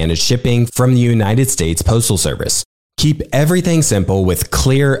Ground Advantage shipping from the United States Postal Service. Keep everything simple with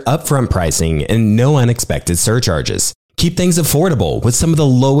clear, upfront pricing and no unexpected surcharges. Keep things affordable with some of the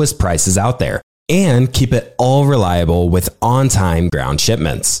lowest prices out there. And keep it all reliable with on-time ground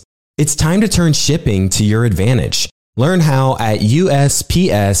shipments. It's time to turn shipping to your advantage. Learn how at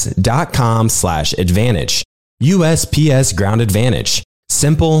USPS.com/advantage. USPS Ground Advantage.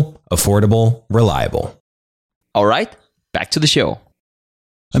 Simple, affordable, reliable. All right, back to the show.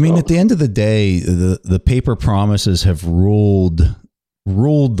 I mean, at the end of the day, the paper promises have ruled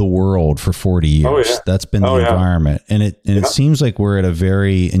the world for 40 years. Oh, yeah. That's been the environment. And it seems like we're at a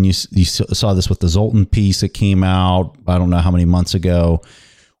very, and you saw this with the Zoltan piece that came out, I don't know how many months ago,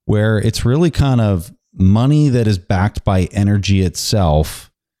 where it's really kind of money that is backed by energy itself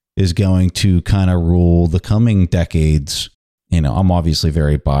is going to kind of rule the coming decades. You know, I'm obviously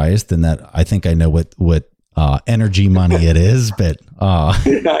very biased in that I think I know what energy money it is, but Well,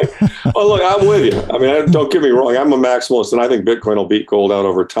 look, I'm with you. I mean, don't get me wrong. I'm a maximalist, and I think Bitcoin will beat gold out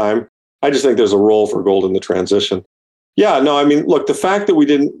over time. I just think there's a role for gold in the transition. Yeah, no, I mean, look, the fact that we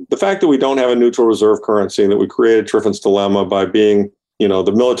don't have a neutral reserve currency and that we created Triffin's dilemma by being, you know,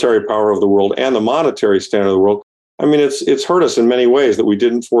 the military power of the world and the monetary standard of the world. I mean, it's hurt us in many ways that we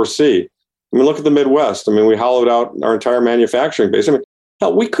didn't foresee. I mean, look at the Midwest. I mean, we hollowed out our entire manufacturing base. I mean,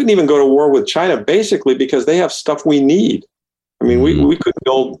 hell, we couldn't even go to war with China basically because they have stuff we need. I mean, we couldn't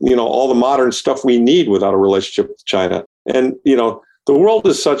build, you know, all the modern stuff we need without a relationship with China. And, you know, the world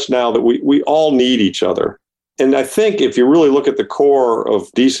is such now that we all need each other. And I think if you really look at the core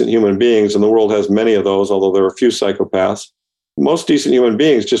of decent human beings, and the world has many of those, although there are a few psychopaths, most decent human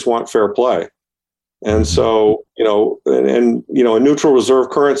beings just want fair play. And so, you know, and you know, a neutral reserve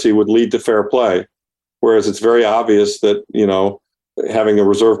currency would lead to fair play, whereas it's very obvious that, you know, having a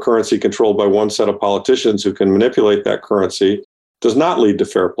reserve currency controlled by one set of politicians who can manipulate that currency does not lead to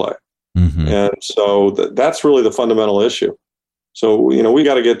fair play. Mm-hmm. And so that's really the fundamental issue. So, you know, we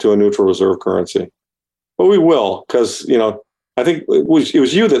got to get to a neutral reserve currency, but we will, because, you know, I think it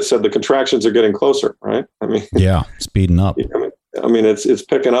was you that said the contractions are getting closer, right? I mean, yeah, speeding up. I mean, it's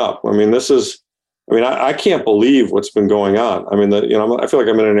picking up. I mean, I can't believe what's been going on. I mean, I feel like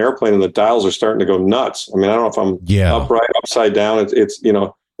I'm in an airplane and the dials are starting to go nuts. I mean, I don't know if I'm upright, upside down. It's you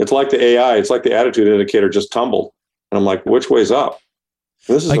know, it's like the AI. It's like the attitude indicator just tumbled. And I'm like, which way's up?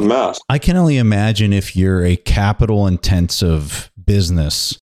 And this is a mess. I can only imagine if you're a capital intensive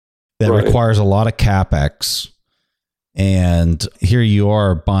business that requires a lot of CapEx, and here you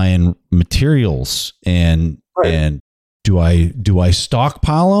are buying materials and do I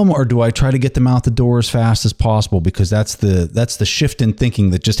stockpile them, or do I try to get them out the door as fast as possible? Because that's the shift in thinking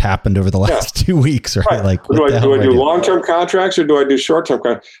that just happened over the last 2 weeks, right? Like, do I do long-term contracts or do I do short-term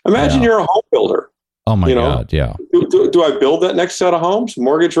contracts? Imagine you're a home builder. Oh my God. Yeah. Do I build that next set of homes?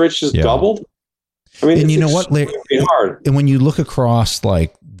 Mortgage rates just doubled. I mean, and you know what? Hard. And when you look across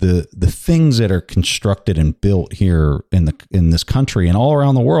like the things that are constructed and built here in this country and all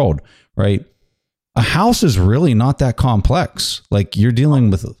around the world, right? A house is really not that complex. Like, you're dealing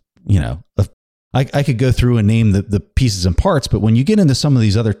with, I could go through and name the pieces and parts, but when you get into some of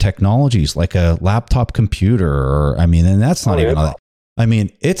these other technologies, like a laptop computer, and that's not even all that. I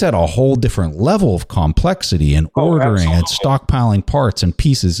mean, it's at a whole different level of complexity and ordering and stockpiling parts and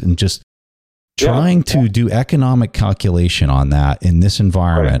pieces and just trying to do economic calculation on that in this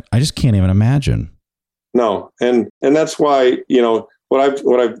environment. Right. I just can't even imagine. No. And that's why,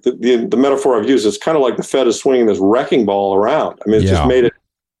 the metaphor I've used is kind of like the Fed is swinging this wrecking ball around. I mean, it's just made it,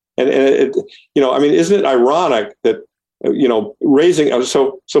 and it, isn't it ironic that, raising,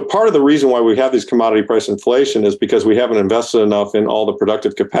 so part of the reason why we have these commodity price inflation is because we haven't invested enough in all the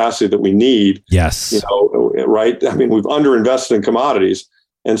productive capacity that we need. Yes. Right. I mean, we've underinvested in commodities.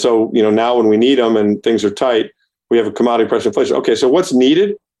 And so, now when we need them and things are tight, we have a commodity price inflation. Okay. So what's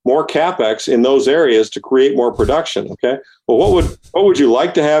needed? More CapEx in those areas to create more production. Okay. Well, what would you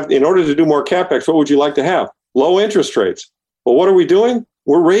like to have in order to do more CapEx? What would you like to have? Low interest rates. Well, what are we doing?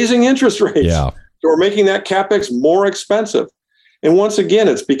 We're raising interest rates. Yeah. So we're making that CapEx more expensive. And once again,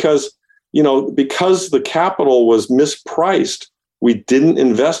 it's because the capital was mispriced. We didn't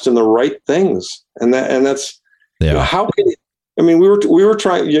invest in the right things. And that's, how can you, we were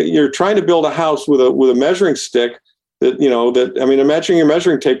trying, you're trying to build a house with a measuring stick imagine your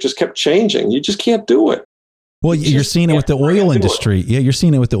measuring tape just kept changing. You just can't do it. Well, you're seeing it with the oil industry. Yeah, you're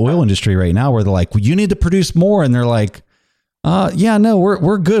seeing it with the oil industry right now, where they're like, well, you need to produce more. And they're like, no,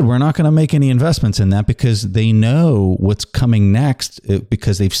 we're good. We're not going to make any investments in that, because they know what's coming next,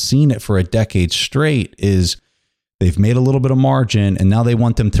 because they've seen it for a decade straight. Is they've made a little bit of margin, and now they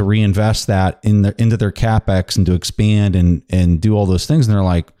want them to reinvest that into their CapEx and to expand and do all those things. And they're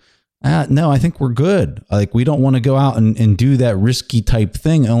like, no, I think we're good. Like, we don't want to go out and do that risky type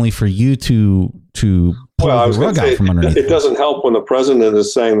thing only for you to pull the rug out from underneath. It doesn't help when the president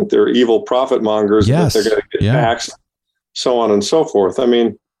is saying that they're evil profit mongers, yes. that they're going to get taxed, so on and so forth. I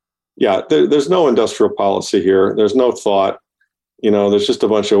mean, there's no industrial policy here. There's no thought. There's just a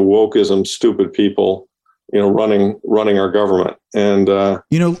bunch of wokeism, stupid people, running our government. And,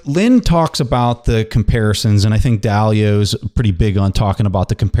 Lynn talks about the comparisons, and I think Dalio's pretty big on talking about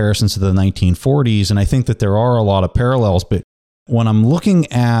the comparisons to the 1940s. And I think that there are a lot of parallels, but when I'm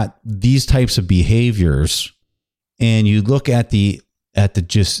looking at these types of behaviors and you look at the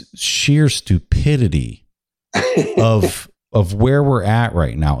just sheer stupidity of where we're at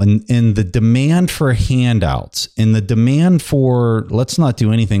right now, and the demand for handouts and the demand for, let's not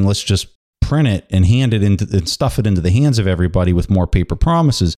do anything, let's just print it and hand it into and stuff it into the hands of everybody with more paper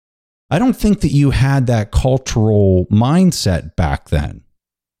promises. I don't think that you had that cultural mindset back then.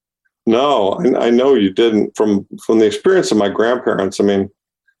 No, I know you didn't. From the experience of my grandparents, the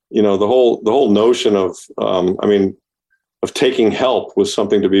whole notion of taking help was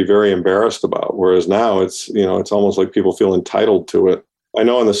something to be very embarrassed about. Whereas now it's almost like people feel entitled to it. I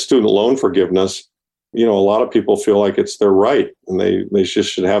know in the student loan forgiveness, a lot of people feel like it's their right, and they just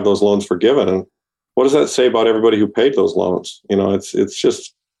should have those loans forgiven. And what does that say about everybody who paid those loans? It's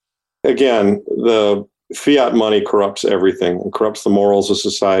just, again, the fiat money corrupts everything and corrupts the morals of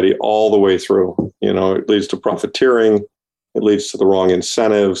society all the way through. It leads to profiteering. It leads to the wrong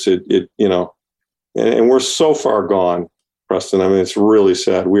incentives. And we're so far gone, Preston. It's really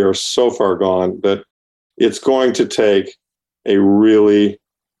sad. We are so far gone that it's going to take a really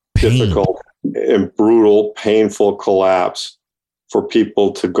difficult and brutal, painful collapse for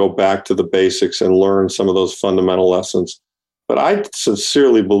people to go back to the basics and learn some of those fundamental lessons. But I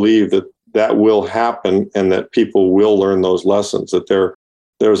sincerely believe that will happen, and that people will learn those lessons, that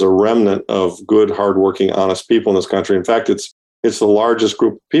there's a remnant of good, hardworking, honest people in this country. In fact, it's the largest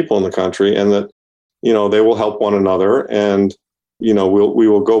group of people in the country, and that, they will help one another. And, we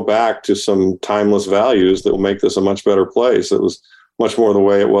will go back to some timeless values that will make this a much better place. It was much more the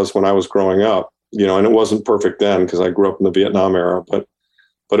way it was when I was growing up, and it wasn't perfect then because I grew up in the Vietnam era, but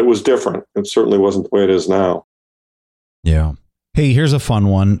it was different. It certainly wasn't the way it is now. Yeah. Hey, here's a fun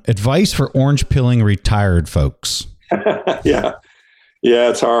one. Advice for orange pilling retired folks. Yeah,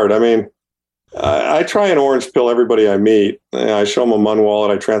 it's hard. I try and orange pill everybody I meet. I show them a Mun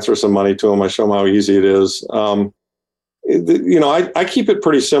wallet. I transfer some money to them. I show them how easy it is. I keep it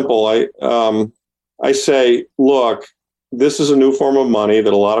pretty simple. I say, look, this is a new form of money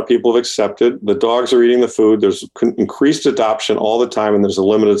that a lot of people have accepted. The dogs are eating the food. There's increased adoption all the time, and there's a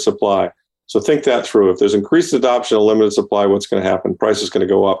limited supply. So think that through. If there's increased adoption, a limited supply, what's going to happen? Price is going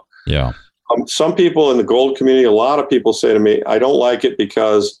to go up. Yeah. Some people in the gold community, a lot of people say to me, I don't like it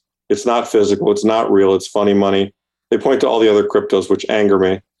because it's not physical, it's not real, it's funny money. They point to all the other cryptos, which anger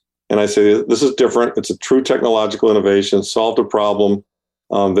me. And I say, this is different. It's a true technological innovation, solved a problem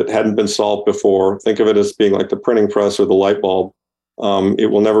that hadn't been solved before. Think of it as being like the printing press or the light bulb.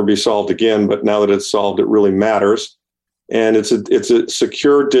 It will never be solved again, but now that it's solved, it really matters. And it's a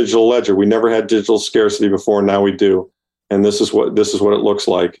secure digital ledger. We never had digital scarcity before, now we do. And this is what it looks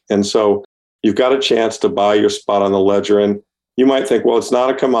like. And so you've got a chance to buy your spot on the ledger. And you might think, well, it's not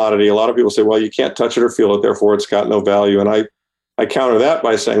a commodity. A lot of people say, well, you can't touch it or feel it, therefore it's got no value. And I counter that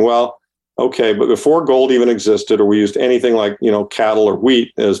by saying, well, okay, but before gold even existed, or we used anything like, cattle or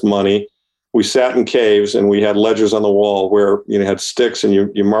wheat as money, we sat in caves and we had ledgers on the wall where you had sticks and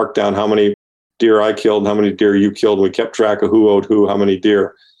you marked down how many deer I killed and how many deer you killed. And we kept track of who owed who, how many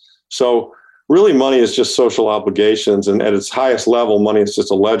deer. So really, money is just social obligations, and at its highest level, money is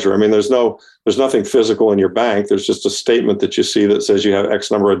just a ledger. I mean, there's nothing physical in your bank. There's just a statement that you see that says you have X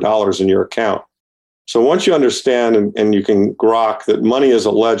number of dollars in your account. So once you understand and you can grok that money is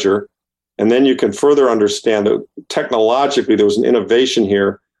a ledger, and then you can further understand that technologically there was an innovation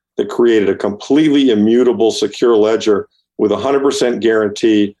here that created a completely immutable, secure ledger with 100%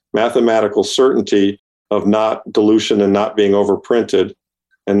 guarantee, mathematical certainty of not dilution and not being overprinted,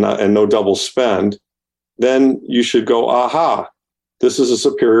 and no double spend, then you should go, aha, this is a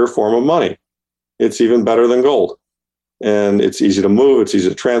superior form of money. It's even better than gold. And it's easy to move, it's easy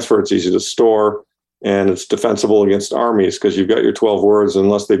to transfer, it's easy to store, and it's defensible against armies because you've got your 12 words.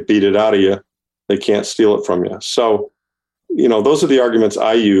 Unless they beat it out of you, they can't steal it from you. So, those are the arguments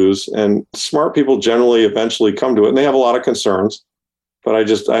I use, and smart people generally eventually come to it, and they have a lot of concerns, but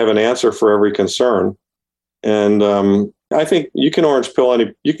I have an answer for every concern. And I think you can orange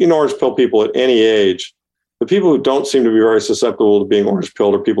pill people at any age. The people who don't seem to be very susceptible to being orange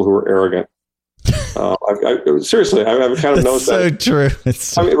pilled are people who are arrogant. Seriously, I've kind of noticed so that. True. It's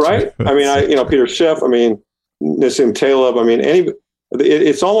so true. Right? I mean, Peter Schiff. I mean, Nassim Taleb. I mean,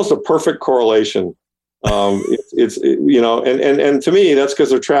 it's almost a perfect correlation. And to me, that's because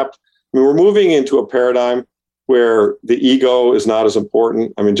they're trapped. I mean, we're moving into a paradigm where the ego is not as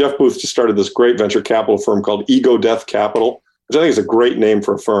important. I mean, Jeff Booth just started this great venture capital firm called Ego Death Capital, which I think is a great name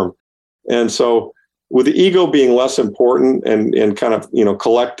for a firm. And so with the ego being less important and kind of,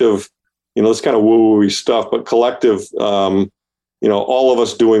 collective, this kind of woo-woo stuff, but collective, all of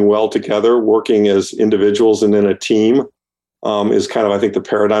us doing well together, working as individuals and in a team is kind of, I think, the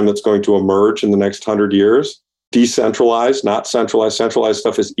paradigm that's going to emerge in the next 100 years. Decentralized, not centralized. Centralized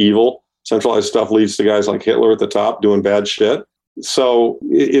stuff is evil. Centralized stuff leads to guys like Hitler at the top doing bad shit. So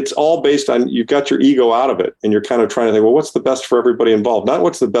it's all based on, you've got your ego out of it, and you're kind of trying to think, well, what's the best for everybody involved? Not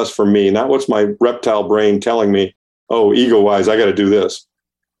what's the best for me, not what's my reptile brain telling me, oh, ego-wise, I got to do this.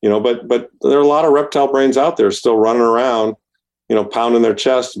 But there are a lot of reptile brains out there still running around, pounding their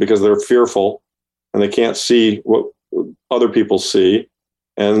chest because they're fearful and they can't see what other people see.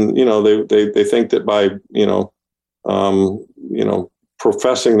 And, they think that by,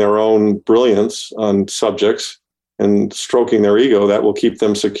 professing their own brilliance on subjects and stroking their ego, that will keep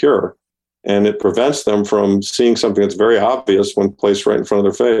them secure. And it prevents them from seeing something that's very obvious when placed right in front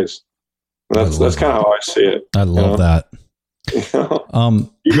of their face. And that's kind of how I see it. I love that.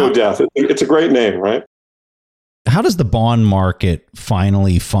 Ego death. It's a great name, right? How does the bond market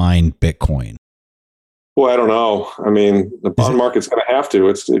finally find Bitcoin? Boy, I don't know. I mean, the bond market's going to have to.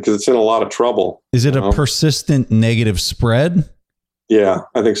 It's because it's in a lot of trouble. Is it a persistent negative spread? Yeah,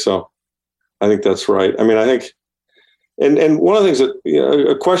 I think so. I think that's right. I mean, I think, and one of the things that,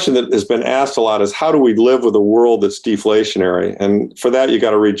 a question that has been asked a lot is, how do we live with a world that's deflationary? And for that, you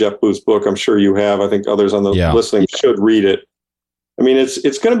got to read Jeff Booth's book. I'm sure you have. I think others on the listening should read it. I mean,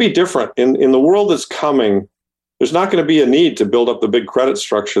 it's going to be different in the world that's coming. There's not going to be a need to build up the big credit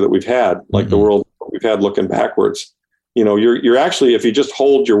structure that we've had, like the world we've had looking backwards. You're actually, if you just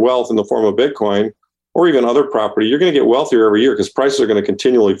hold your wealth in the form of Bitcoin or even other property, you're going to get wealthier every year because prices are going to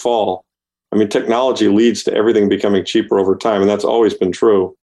continually fall. I mean, technology leads to everything becoming cheaper over time, and that's always been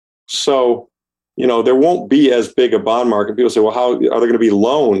true. So, there won't be as big a bond market. People say, well, how are there going to be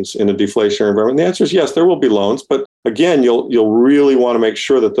loans in a deflationary environment? And the answer is yes, there will be loans. But again, you'll really want to make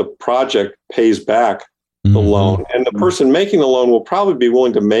sure that the project pays back the loan. And the person making the loan will probably be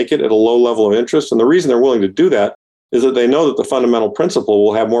willing to make it at a low level of interest. And the reason they're willing to do that is that they know that the fundamental principle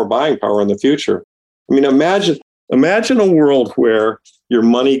will have more buying power in the future. I mean, imagine Imagine a world where your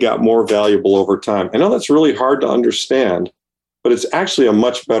money got more valuable over time. I know that's really hard to understand, but it's actually a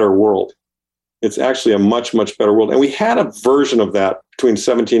much better world. It's actually a much, much better world. And we had a version of that between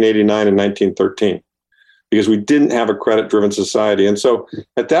 1789 and 1913 because we didn't have a credit-driven society. And so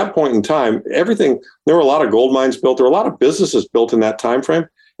at that point in time, there were a lot of gold mines built. There were a lot of businesses built in that time frame,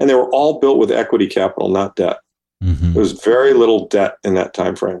 and they were all built with equity capital, not debt. Mm-hmm. There was very little debt in that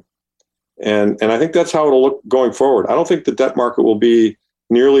time frame. And I think that's how it'll look going forward. I don't think the debt market will be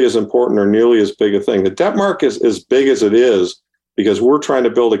nearly as important or nearly as big a thing. The debt market is as big as it is because we're trying to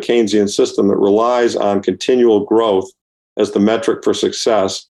build a Keynesian system that relies on continual growth as the metric for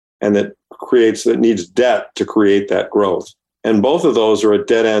success, and that needs debt to create that growth. And both of those are a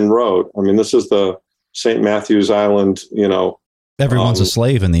dead end road. I mean, this is the St. Matthew's Island, everyone's a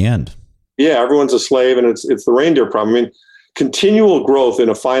slave in the end. Yeah, everyone's a slave, and it's the reindeer problem. I mean, continual growth in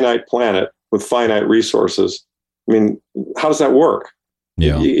a finite planet with finite resources. I mean, how does that work?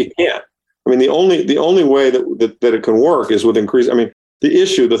 Yeah, you can't. I mean, the only way that it can work is with increase. I mean,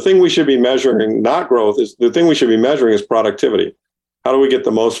 the thing we should be measuring, not growth, is the thing we should be measuring is productivity. How do we get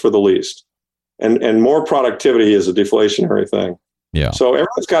the most for the least? And more productivity is a deflationary thing. Yeah. So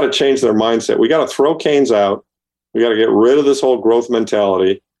everyone's got to change their mindset. We got to throw Keynes out. We got to get rid of this whole growth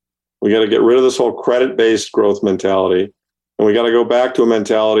mentality. We got to get rid of this whole credit-based growth mentality. And we got to go back to a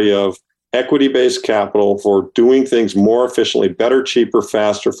mentality of equity-based capital for doing things more efficiently, better, cheaper,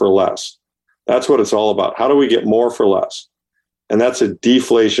 faster for less. That's what it's all about. How do we get more for less? And that's a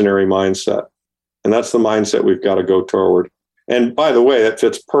deflationary mindset. And that's the mindset we've got to go toward. And by the way, that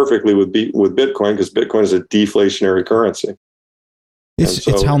fits perfectly with Bitcoin because Bitcoin is a deflationary currency.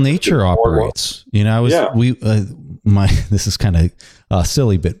 It's how nature operates. This is kind of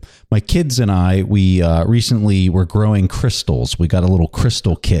silly, but my kids and I, we recently were growing crystals. We got a little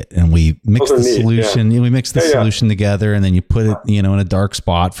crystal kit and we mixed the solution. We mixed the solution together, and then you put it, in a dark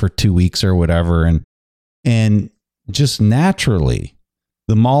spot for 2 weeks or whatever. And just naturally,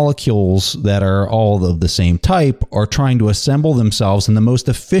 the molecules that are all of the same type are trying to assemble themselves in the most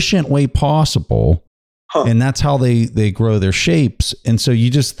efficient way possible. Huh. And that's how they grow their shapes. And so you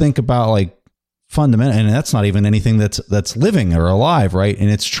just think about like fundamental, and that's not even anything that's living or alive, right? And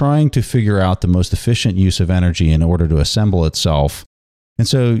it's trying to figure out the most efficient use of energy in order to assemble itself. And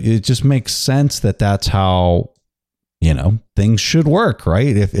so it just makes sense that that's how, things should work,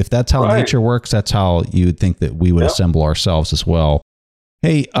 right? If that's how nature works, that's how you would think that we would assemble ourselves as well.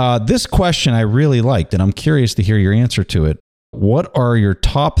 Hey, this question I really liked, and I'm curious to hear your answer to it. What are your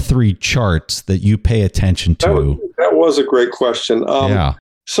top 3 charts that you pay attention to? That was a great question.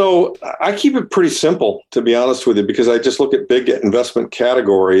 So I keep it pretty simple, to be honest with you, because I just look at big investment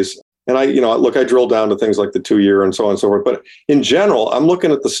categories. And I drill down to things like the 2-year and so on and so forth. But in general, I'm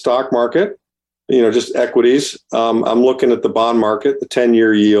looking at the stock market, just equities. I'm looking at the bond market, the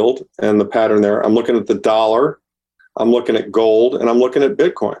 10-year yield and the pattern there. I'm looking at the dollar. I'm looking at gold, and I'm looking at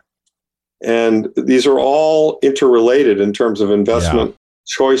Bitcoin. And these are all interrelated in terms of investment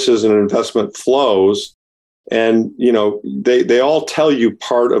choices and investment flows. And, they all tell you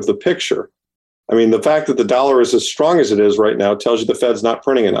part of the picture. I mean, the fact that the dollar is as strong as it is right now tells you the Fed's not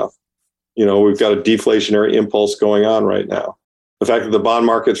printing enough. We've got a deflationary impulse going on right now. The fact that the bond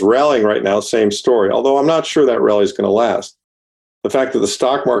market's rallying right now, same story, although I'm not sure that rally is going to last. The fact that the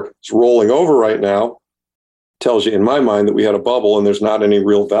stock market's rolling over right now tells you, in my mind, that we had a bubble and there's not any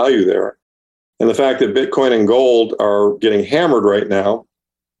real value there. And the fact that Bitcoin and gold are getting hammered right now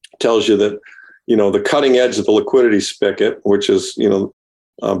tells you that, the cutting edge of the liquidity spigot, which is,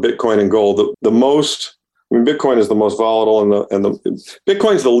 Bitcoin and gold, Bitcoin is the most volatile and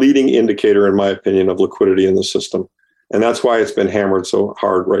Bitcoin's the leading indicator, in my opinion, of liquidity in the system. And that's why it's been hammered so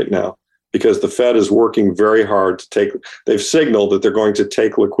hard right now, because the Fed is working very hard they've signaled that they're going to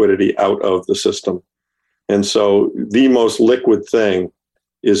take liquidity out of the system. And so the most liquid thing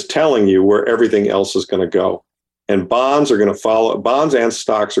is telling you where everything else is going to go. And bonds and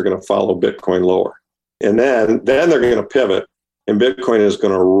stocks are going to follow Bitcoin lower. And then they're going to pivot, and Bitcoin is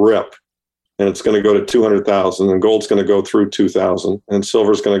going to rip, and it's going to go to 200,000, and gold's going to go through 2,000, and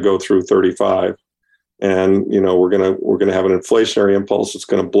silver's going to go through 35. And, we're going to have an inflationary impulse that's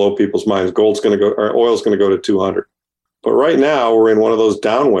going to blow people's minds. Oil's going to go to 200. But right now we're in one of those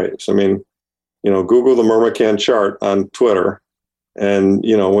down waves. I mean, Google the Myrmikan chart on Twitter. And,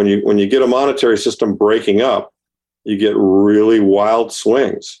 when you get a monetary system breaking up, you get really wild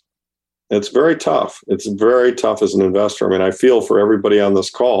swings. It's very tough. It's very tough as an investor. I mean, I feel for everybody on this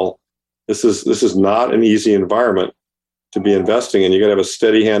call. This is not an easy environment to be investing in. You got to have a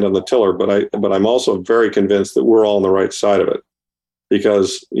steady hand on the tiller. But I'm also very convinced that we're all on the right side of it.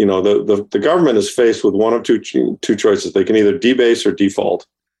 because, the government is faced with one of two choices. They can either debase or default.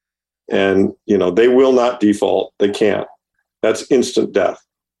 And, they will not default. They can't. That's instant death.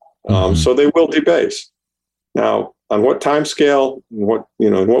 So they will debase. Now, on what time scale, in what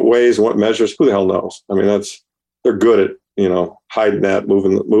ways, and what measures, who the hell knows? I mean, they're good at, hiding that,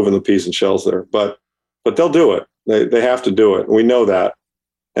 moving the peas and shells there. But they'll do it. They have to do it. We know that.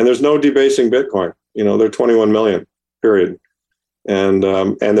 And there's no debasing Bitcoin. They're 21 million, period. And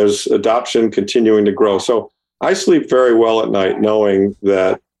there's adoption continuing to grow. So I sleep very well at night knowing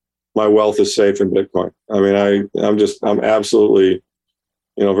that my wealth is safe in Bitcoin. I mean, I'm absolutely,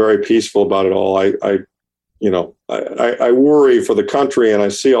 very peaceful about it all. I worry for the country, and I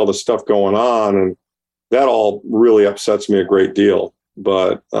see all the stuff going on, and that all really upsets me a great deal.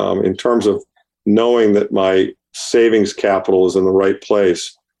 But in terms of knowing that my savings capital is in the right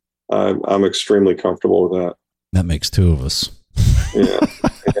place, I'm extremely comfortable with that. That makes two of us. Yeah,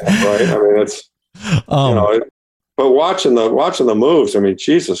 right. I mean, it's but watching the moves. I mean,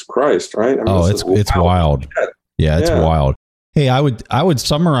 Jesus Christ, right? I mean, it's wild. Yeah, it's wild. Hey, I would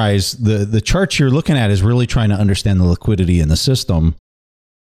summarize the charts you're looking at is really trying to understand the liquidity in the system.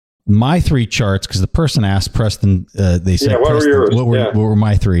 My three charts, because the person asked Preston, they said, what were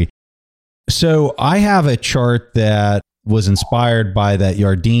my three? So I have a chart that was inspired by that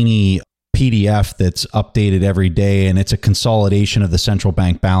Yardini PDF that's updated every day, and it's a consolidation of the central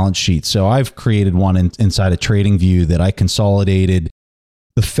bank balance sheet. So I've created one inside of TradingView that I consolidated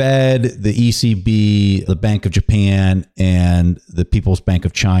the Fed, the ECB, the Bank of Japan, and the People's Bank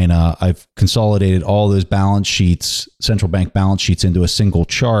of China. I've consolidated all those balance sheets, central bank balance sheets, into a single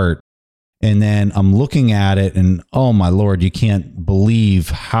chart. And then I'm looking at it, and oh my Lord, you can't believe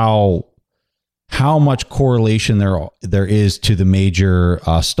how much correlation there is to the major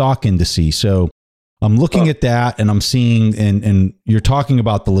stock indices. So I'm looking at that, and I'm seeing, and you're talking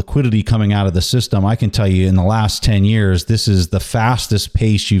about the liquidity coming out of the system. I can tell you in the last 10 years, this is the fastest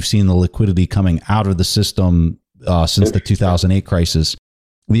pace you've seen the liquidity coming out of the system since the 2008 crisis.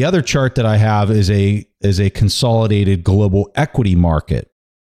 The other chart that I have is a consolidated global equity market,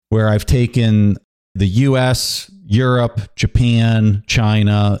 where I've taken the US, Europe, Japan,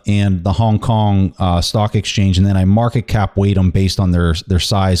 China, and the Hong Kong stock exchange, and then I market cap weight them based on their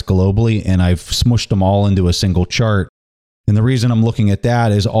size globally, and I've smushed them all into a single chart. And the reason I'm looking at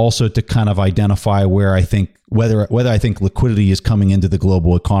that is also to kind of identify where I think whether I think liquidity is coming into the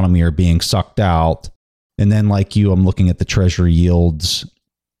global economy or being sucked out. And then, like you, I'm looking at the treasury yields.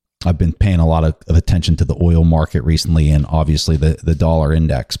 I've been paying a lot of attention to the oil market recently, and obviously the dollar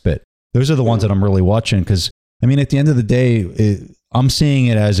index. But those are the ones that I'm really watching, because I mean, at the end of the day, I'm seeing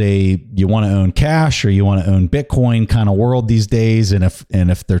it as you want to own cash or you want to own Bitcoin kind of world these days. And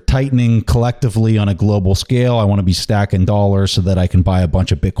if they're tightening collectively on a global scale, I want to be stacking dollars so that I can buy a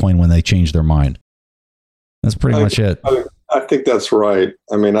bunch of Bitcoin when they change their mind. That's pretty much it. I think that's right.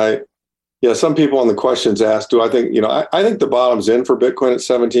 I mean, some people on the questions asked, do I think, I think the bottom's in for Bitcoin at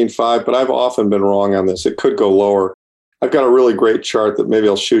 17.5, but I've often been wrong on this. It could go lower. I've got a really great chart that maybe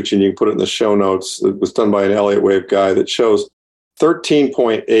I'll shoot you and you can put it in the show notes. It was done by an Elliott Wave guy that shows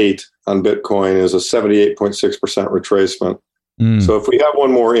 13.8 on Bitcoin is a 78.6% retracement. So if we have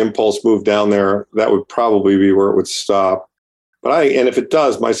one more impulse move down there, that would probably be where it would stop. And if it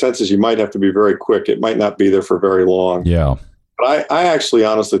does, my sense is you might have to be very quick. It might not be there for very long. Yeah. But I actually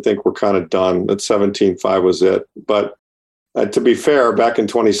honestly think we're kind of done. That 17.5 was it. But to be fair, back in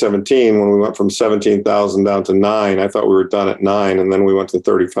 2017, when we went from 17,000 down to 9, I thought we were done at 9, and then we went to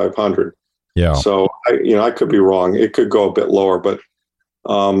 3,500. Yeah. So I could be wrong. It could go a bit lower, but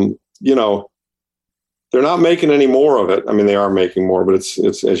they're not making any more of it. I mean, they are making more, but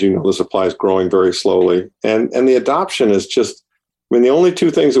it's as you know, the supply is growing very slowly, and the adoption is just. I mean, the only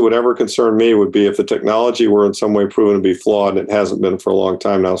two things that would ever concern me would be if the technology were in some way proven to be flawed, and it hasn't been for a long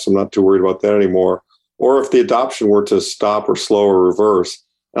time now, so I'm not too worried about that anymore. Or if the adoption were to stop or slow or reverse.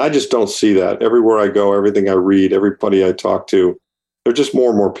 And I just don't see that. Everywhere I go, everything I read, everybody I talk to, there are just more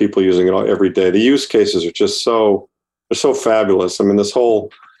and more people using it every day. The use cases are just so fabulous. I mean, this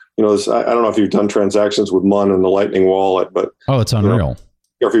whole, I don't know if you've done transactions with MUN and the Lightning Wallet, but it's unreal.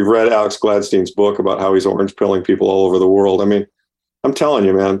 Or if you've read Alex Gladstein's book about how he's orange pilling people all over the world. I mean, I'm telling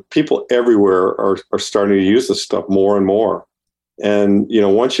you, man, people everywhere are starting to use this stuff more and more. And,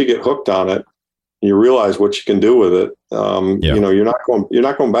 once you get hooked on it, you realize what you can do with it. You're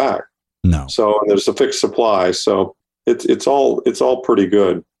not going back. No. So and there's a fixed supply. So it's all pretty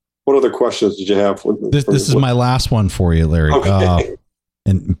good. What other questions did you have? This is my last one for you, Larry. Okay.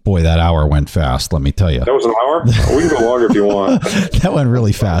 And boy, that hour went fast. Let me tell you. That was an hour? We can go longer if you want. That went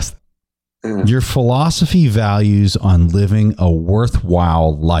really fast. Your philosophy values on living a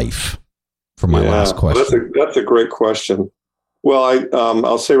worthwhile life. For my last question. That's a great question. Well,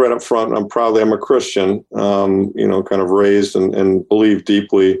 I'll say right up front, I'm a Christian, kind of raised and believe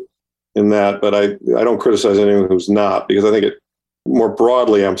deeply in that, but I don't criticize anyone who's not, because I think more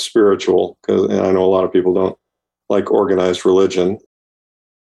broadly, I'm spiritual, and I know a lot of people don't like organized religion.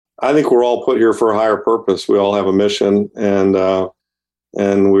 I think we're all put here for a higher purpose. We all have a mission, and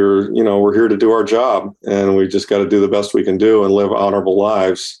we're here to do our job, and we just got to do the best we can do and live honorable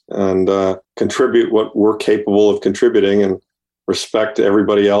lives and contribute what we're capable of contributing, and respect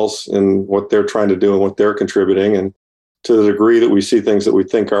everybody else in what they're trying to do and what they're contributing. And to the degree that we see things that we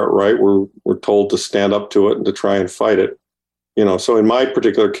think aren't right, we're told to stand up to it and to try and fight it. So in my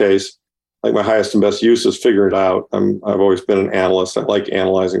particular case, like, my highest and best use is figure it out. I've always been an analyst. I like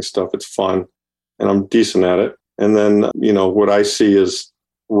analyzing stuff. It's fun, and I'm decent at it. And then, what I see as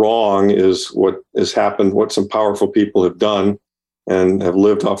wrong is what has happened, what some powerful people have done and have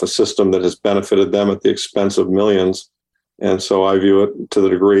lived off a system that has benefited them at the expense of millions. And so I view it, to the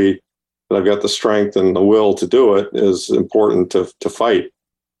degree that I've got the strength and the will to do it, is important to fight,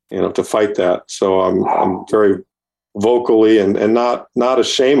 to fight that. So I'm very vocally and not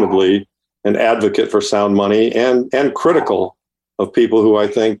ashamedly an advocate for sound money and critical of people who I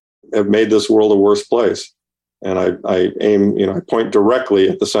think have made this world a worse place. And I aim, I point directly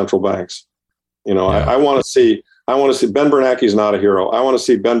at the central banks. I want to see Ben Bernanke's not a hero. I want to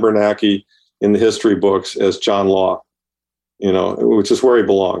see Ben Bernanke in the history books as John Law, which is where he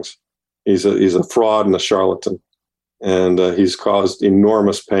belongs. He's a fraud and a charlatan, and he's caused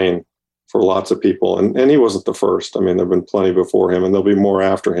enormous pain for lots of people. And he wasn't the first. I mean, there've been plenty before him, and there'll be more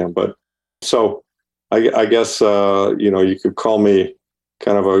after him. But so I guess you could call me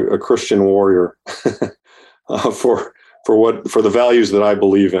kind of a Christian warrior for the values that I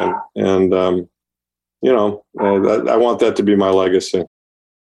believe in, and I want that to be my legacy.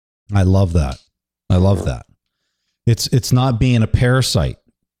 I love that. It's not being a parasite.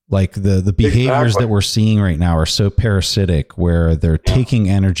 Like the behaviors that we're seeing right now are so parasitic, where they're taking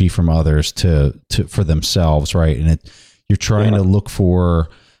energy from others for themselves, right? And you're trying to look for,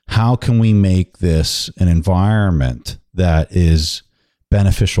 how can we make this an environment that is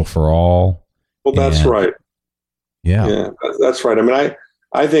beneficial for all? Well, that's right. Yeah, that's right. I mean,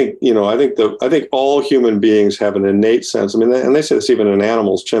 I think all human beings have an innate sense. I mean, and they say this even in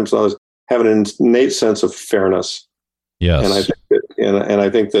animals, chimps and others, have an innate sense of fairness. Yes. And I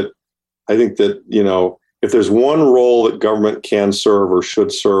think that if there's one role that government can serve or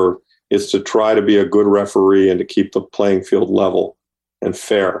should serve, it's to try to be a good referee and to keep the playing field level and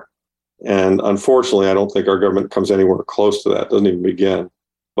fair. And unfortunately, I don't think our government comes anywhere close to that. It doesn't even begin.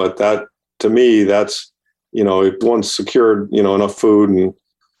 But that, to me, that's, if one's secured, enough food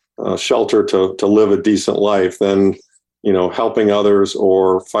and shelter to live a decent life, then, helping others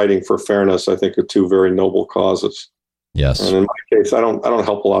or fighting for fairness, I think, are two very noble causes. Yes. And in my case, I don't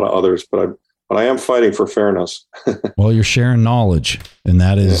help a lot of others, but I am fighting for fairness. Well, you're sharing knowledge, and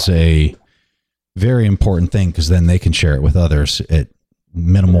that is a very important thing, because then they can share it with others at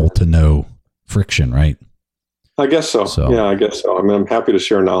minimal to no friction, right? I guess so. Yeah, I guess so. I mean, I'm happy to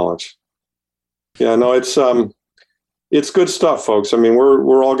share knowledge. Yeah, no, it's good stuff, folks. I mean,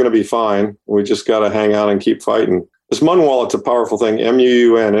 we're all going to be fine. We just got to hang out and keep fighting. This Mun wallet's a powerful thing.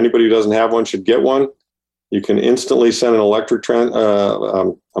 MUUN. Anybody who doesn't have one should get one. You can instantly send an a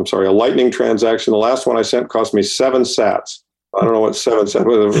lightning transaction. The last one I sent cost me 7 sats. I don't know what 7 sats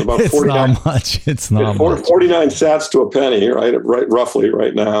was. About it's 49, not much. It's not much. 49 sats to a penny, right? Roughly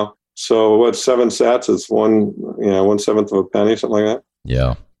right now. So what, 7 sats is 1/7 of a penny, something like that.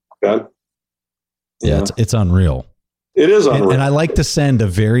 Yeah. God. Yeah. It's unreal. It is unreal. And I like to send a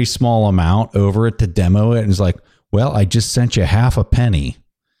very small amount over it to demo it. And it's like, well, I just sent you half a penny.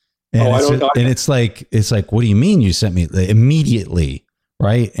 And it's like, what do you mean you sent me immediately?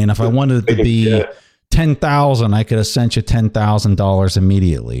 Right. And if I wanted it to be 10,000, I could have sent you $10,000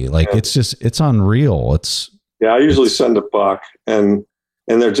 immediately. Like, it's unreal. I usually send $1, and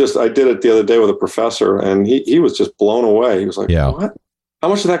they're just, I did it the other day with a professor, and he was just blown away. He was like, what? How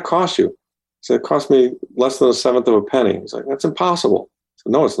much did that cost you? He said, it cost me less than 1/7 of a penny. He's like, that's impossible. I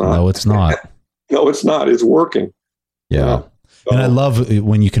said, no, it's not. No, it's not. No, it's not. It's working. Yeah. And I love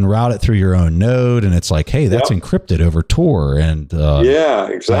when you can route it through your own node, and it's like, hey, that's encrypted over Tor. And yeah,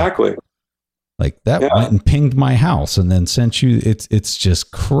 exactly. Like that went and pinged my house and then sent you. It's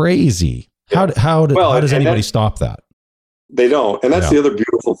just crazy. Yeah. How does anybody stop that? They don't. And that's the other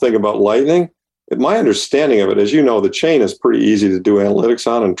beautiful thing about Lightning. My understanding of it, as you know, the chain is pretty easy to do analytics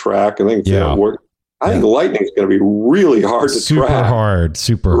on and track, and things work. I think Lightning is going to be really hard to track.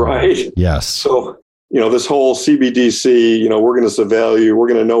 Super hard. Yes. So, this whole CBDC, we're going to surveil you. We're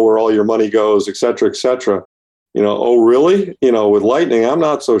going to know where all your money goes, et cetera, et cetera. Oh, really? With Lightning, I'm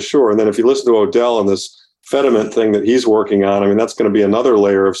not so sure. And then if you listen to Odell and this Fediment thing that he's working on, that's going to be another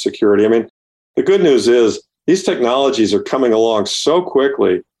layer of security. The good news is these technologies are coming along so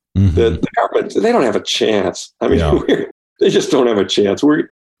quickly that the government, they don't have a chance. They just don't have a chance. We're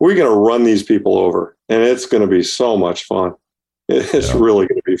going to run these people over, and it's going to be so much fun. It's really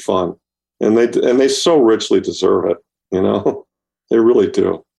going to be fun. And they so richly deserve it. They really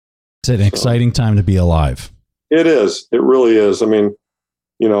do. It's an exciting time to be alive. It is. It really is.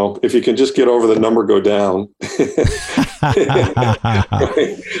 If you can just get over the number go down.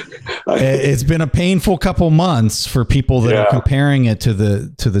 It's been a painful couple months for people that are comparing it to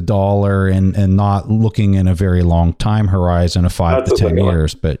the dollar and not looking in a very long time horizon of 5 to 10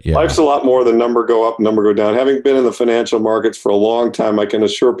 years. But life's a lot more than number go up, number go down. Having been in the financial markets for a long time, I can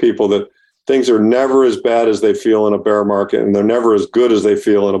assure people that things are never as bad as they feel in a bear market, and they're never as good as they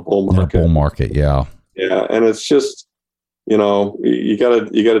feel in a bull market. In a bull market, yeah. Yeah, and it's just, you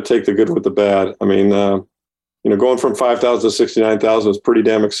gotta take the good with the bad. Going from 5,000 to 69,000 is pretty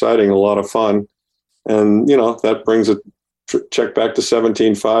damn exciting, a lot of fun, and that brings a check back to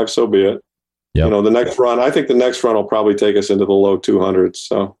 17.5. So be it. Yep. The next run, I think the next run will probably take us into the low 200s.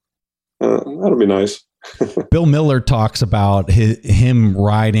 So that'll be nice. Bill Miller talks about him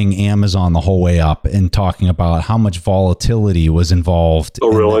riding Amazon the whole way up and talking about how much volatility was involved.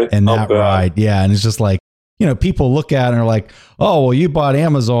 Oh, really? In that ride. Yeah. And it's just like, people look at it and are like, oh, well, you bought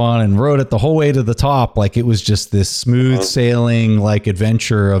Amazon and rode it the whole way to the top. Like it was just this smooth sailing, like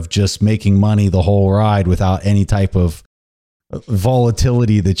adventure of just making money the whole ride without any type of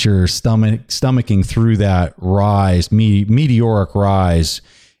volatility that you're stomaching through that rise, meteoric rise.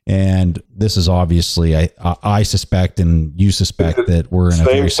 And this is obviously, I suspect, and you suspect that we're in a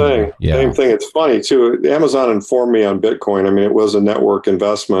same thing. Same thing. It's funny too. Amazon informed me on Bitcoin. It was a network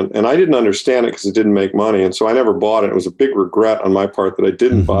investment, and I didn't understand it because it didn't make money, and so I never bought it. It was a big regret on my part that I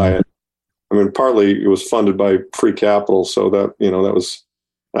didn't buy it. Partly it was funded by free capital, so that that was.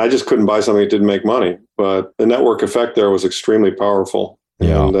 I just couldn't buy something that didn't make money, but the network effect there was extremely powerful.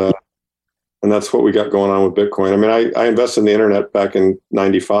 Yeah. And that's what we got going on with Bitcoin. I invested in the internet back in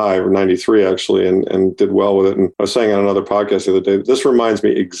 95 or 93, actually, and did well with it. And I was saying on another podcast the other day, this reminds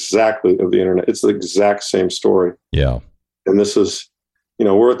me exactly of the internet. It's the exact same story. Yeah. And this is,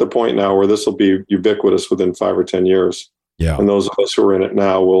 we're at the point now where this will be ubiquitous within 5 or 10 years. Yeah. And those of us who are in it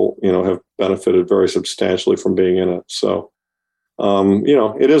now will, have benefited very substantially from being in it. So,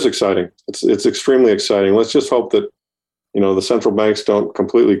 it is exciting. It's extremely exciting. Let's just hope that, the central banks don't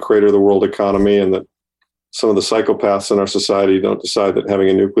completely crater the world economy, and that some of the psychopaths in our society don't decide that having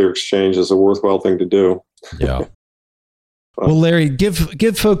a nuclear exchange is a worthwhile thing to do. Yeah. Well, Larry, give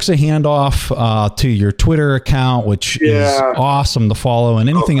folks a handoff to your Twitter account, which is awesome to follow, and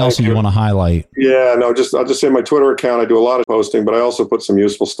anything else that you want to highlight. Yeah, no, I'll just say my Twitter account. I do a lot of posting, but I also put some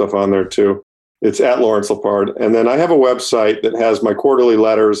useful stuff on there too. It's at Lawrence Lepard. And then I have a website that has my quarterly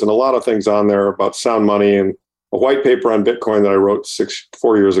letters and a lot of things on there about sound money, and a white paper on Bitcoin that I wrote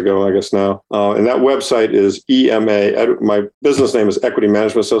 4 years ago, I guess now. And that website is EMA. My business name is Equity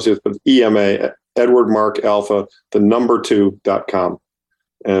Management Associates, but EMA, Edward Mark Alpha, the number 2.com.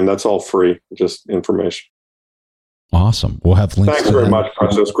 And that's all free, just information. Awesome. We'll have links. Thanks very much,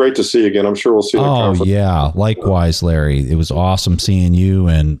 Chris. It was great to see you again. I'm sure we'll see you at the conference. Oh, yeah. Likewise, Larry. It was awesome seeing you,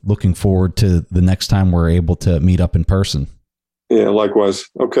 and looking forward to the next time we're able to meet up in person. Yeah, likewise.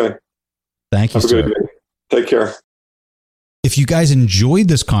 Okay. Thank you, sir. Have a good day. Take care. If you guys enjoyed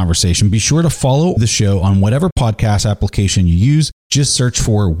this conversation, be sure to follow the show on whatever podcast application you use. Just search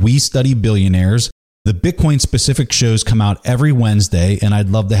for We Study Billionaires. The Bitcoin specific shows come out every Wednesday, and I'd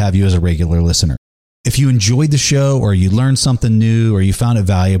love to have you as a regular listener. If you enjoyed the show, or you learned something new, or you found it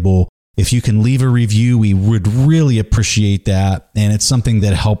valuable, if you can leave a review, we would really appreciate that. And it's something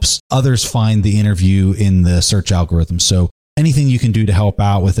that helps others find the interview in the search algorithm. So anything you can do to help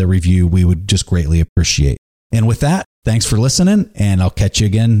out with a review, we would just greatly appreciate. And with that, thanks for listening, and I'll catch you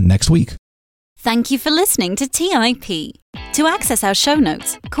again next week. Thank you for listening to TIP. To access our show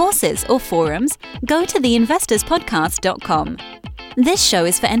notes, courses, or forums, go to theinvestorspodcast.com. This show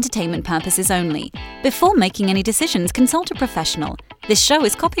is for entertainment purposes only. Before making any decisions, consult a professional. This show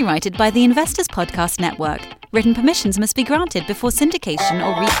is copyrighted by the Investors Podcast Network. Written permissions must be granted before syndication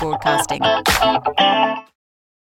or rebroadcasting.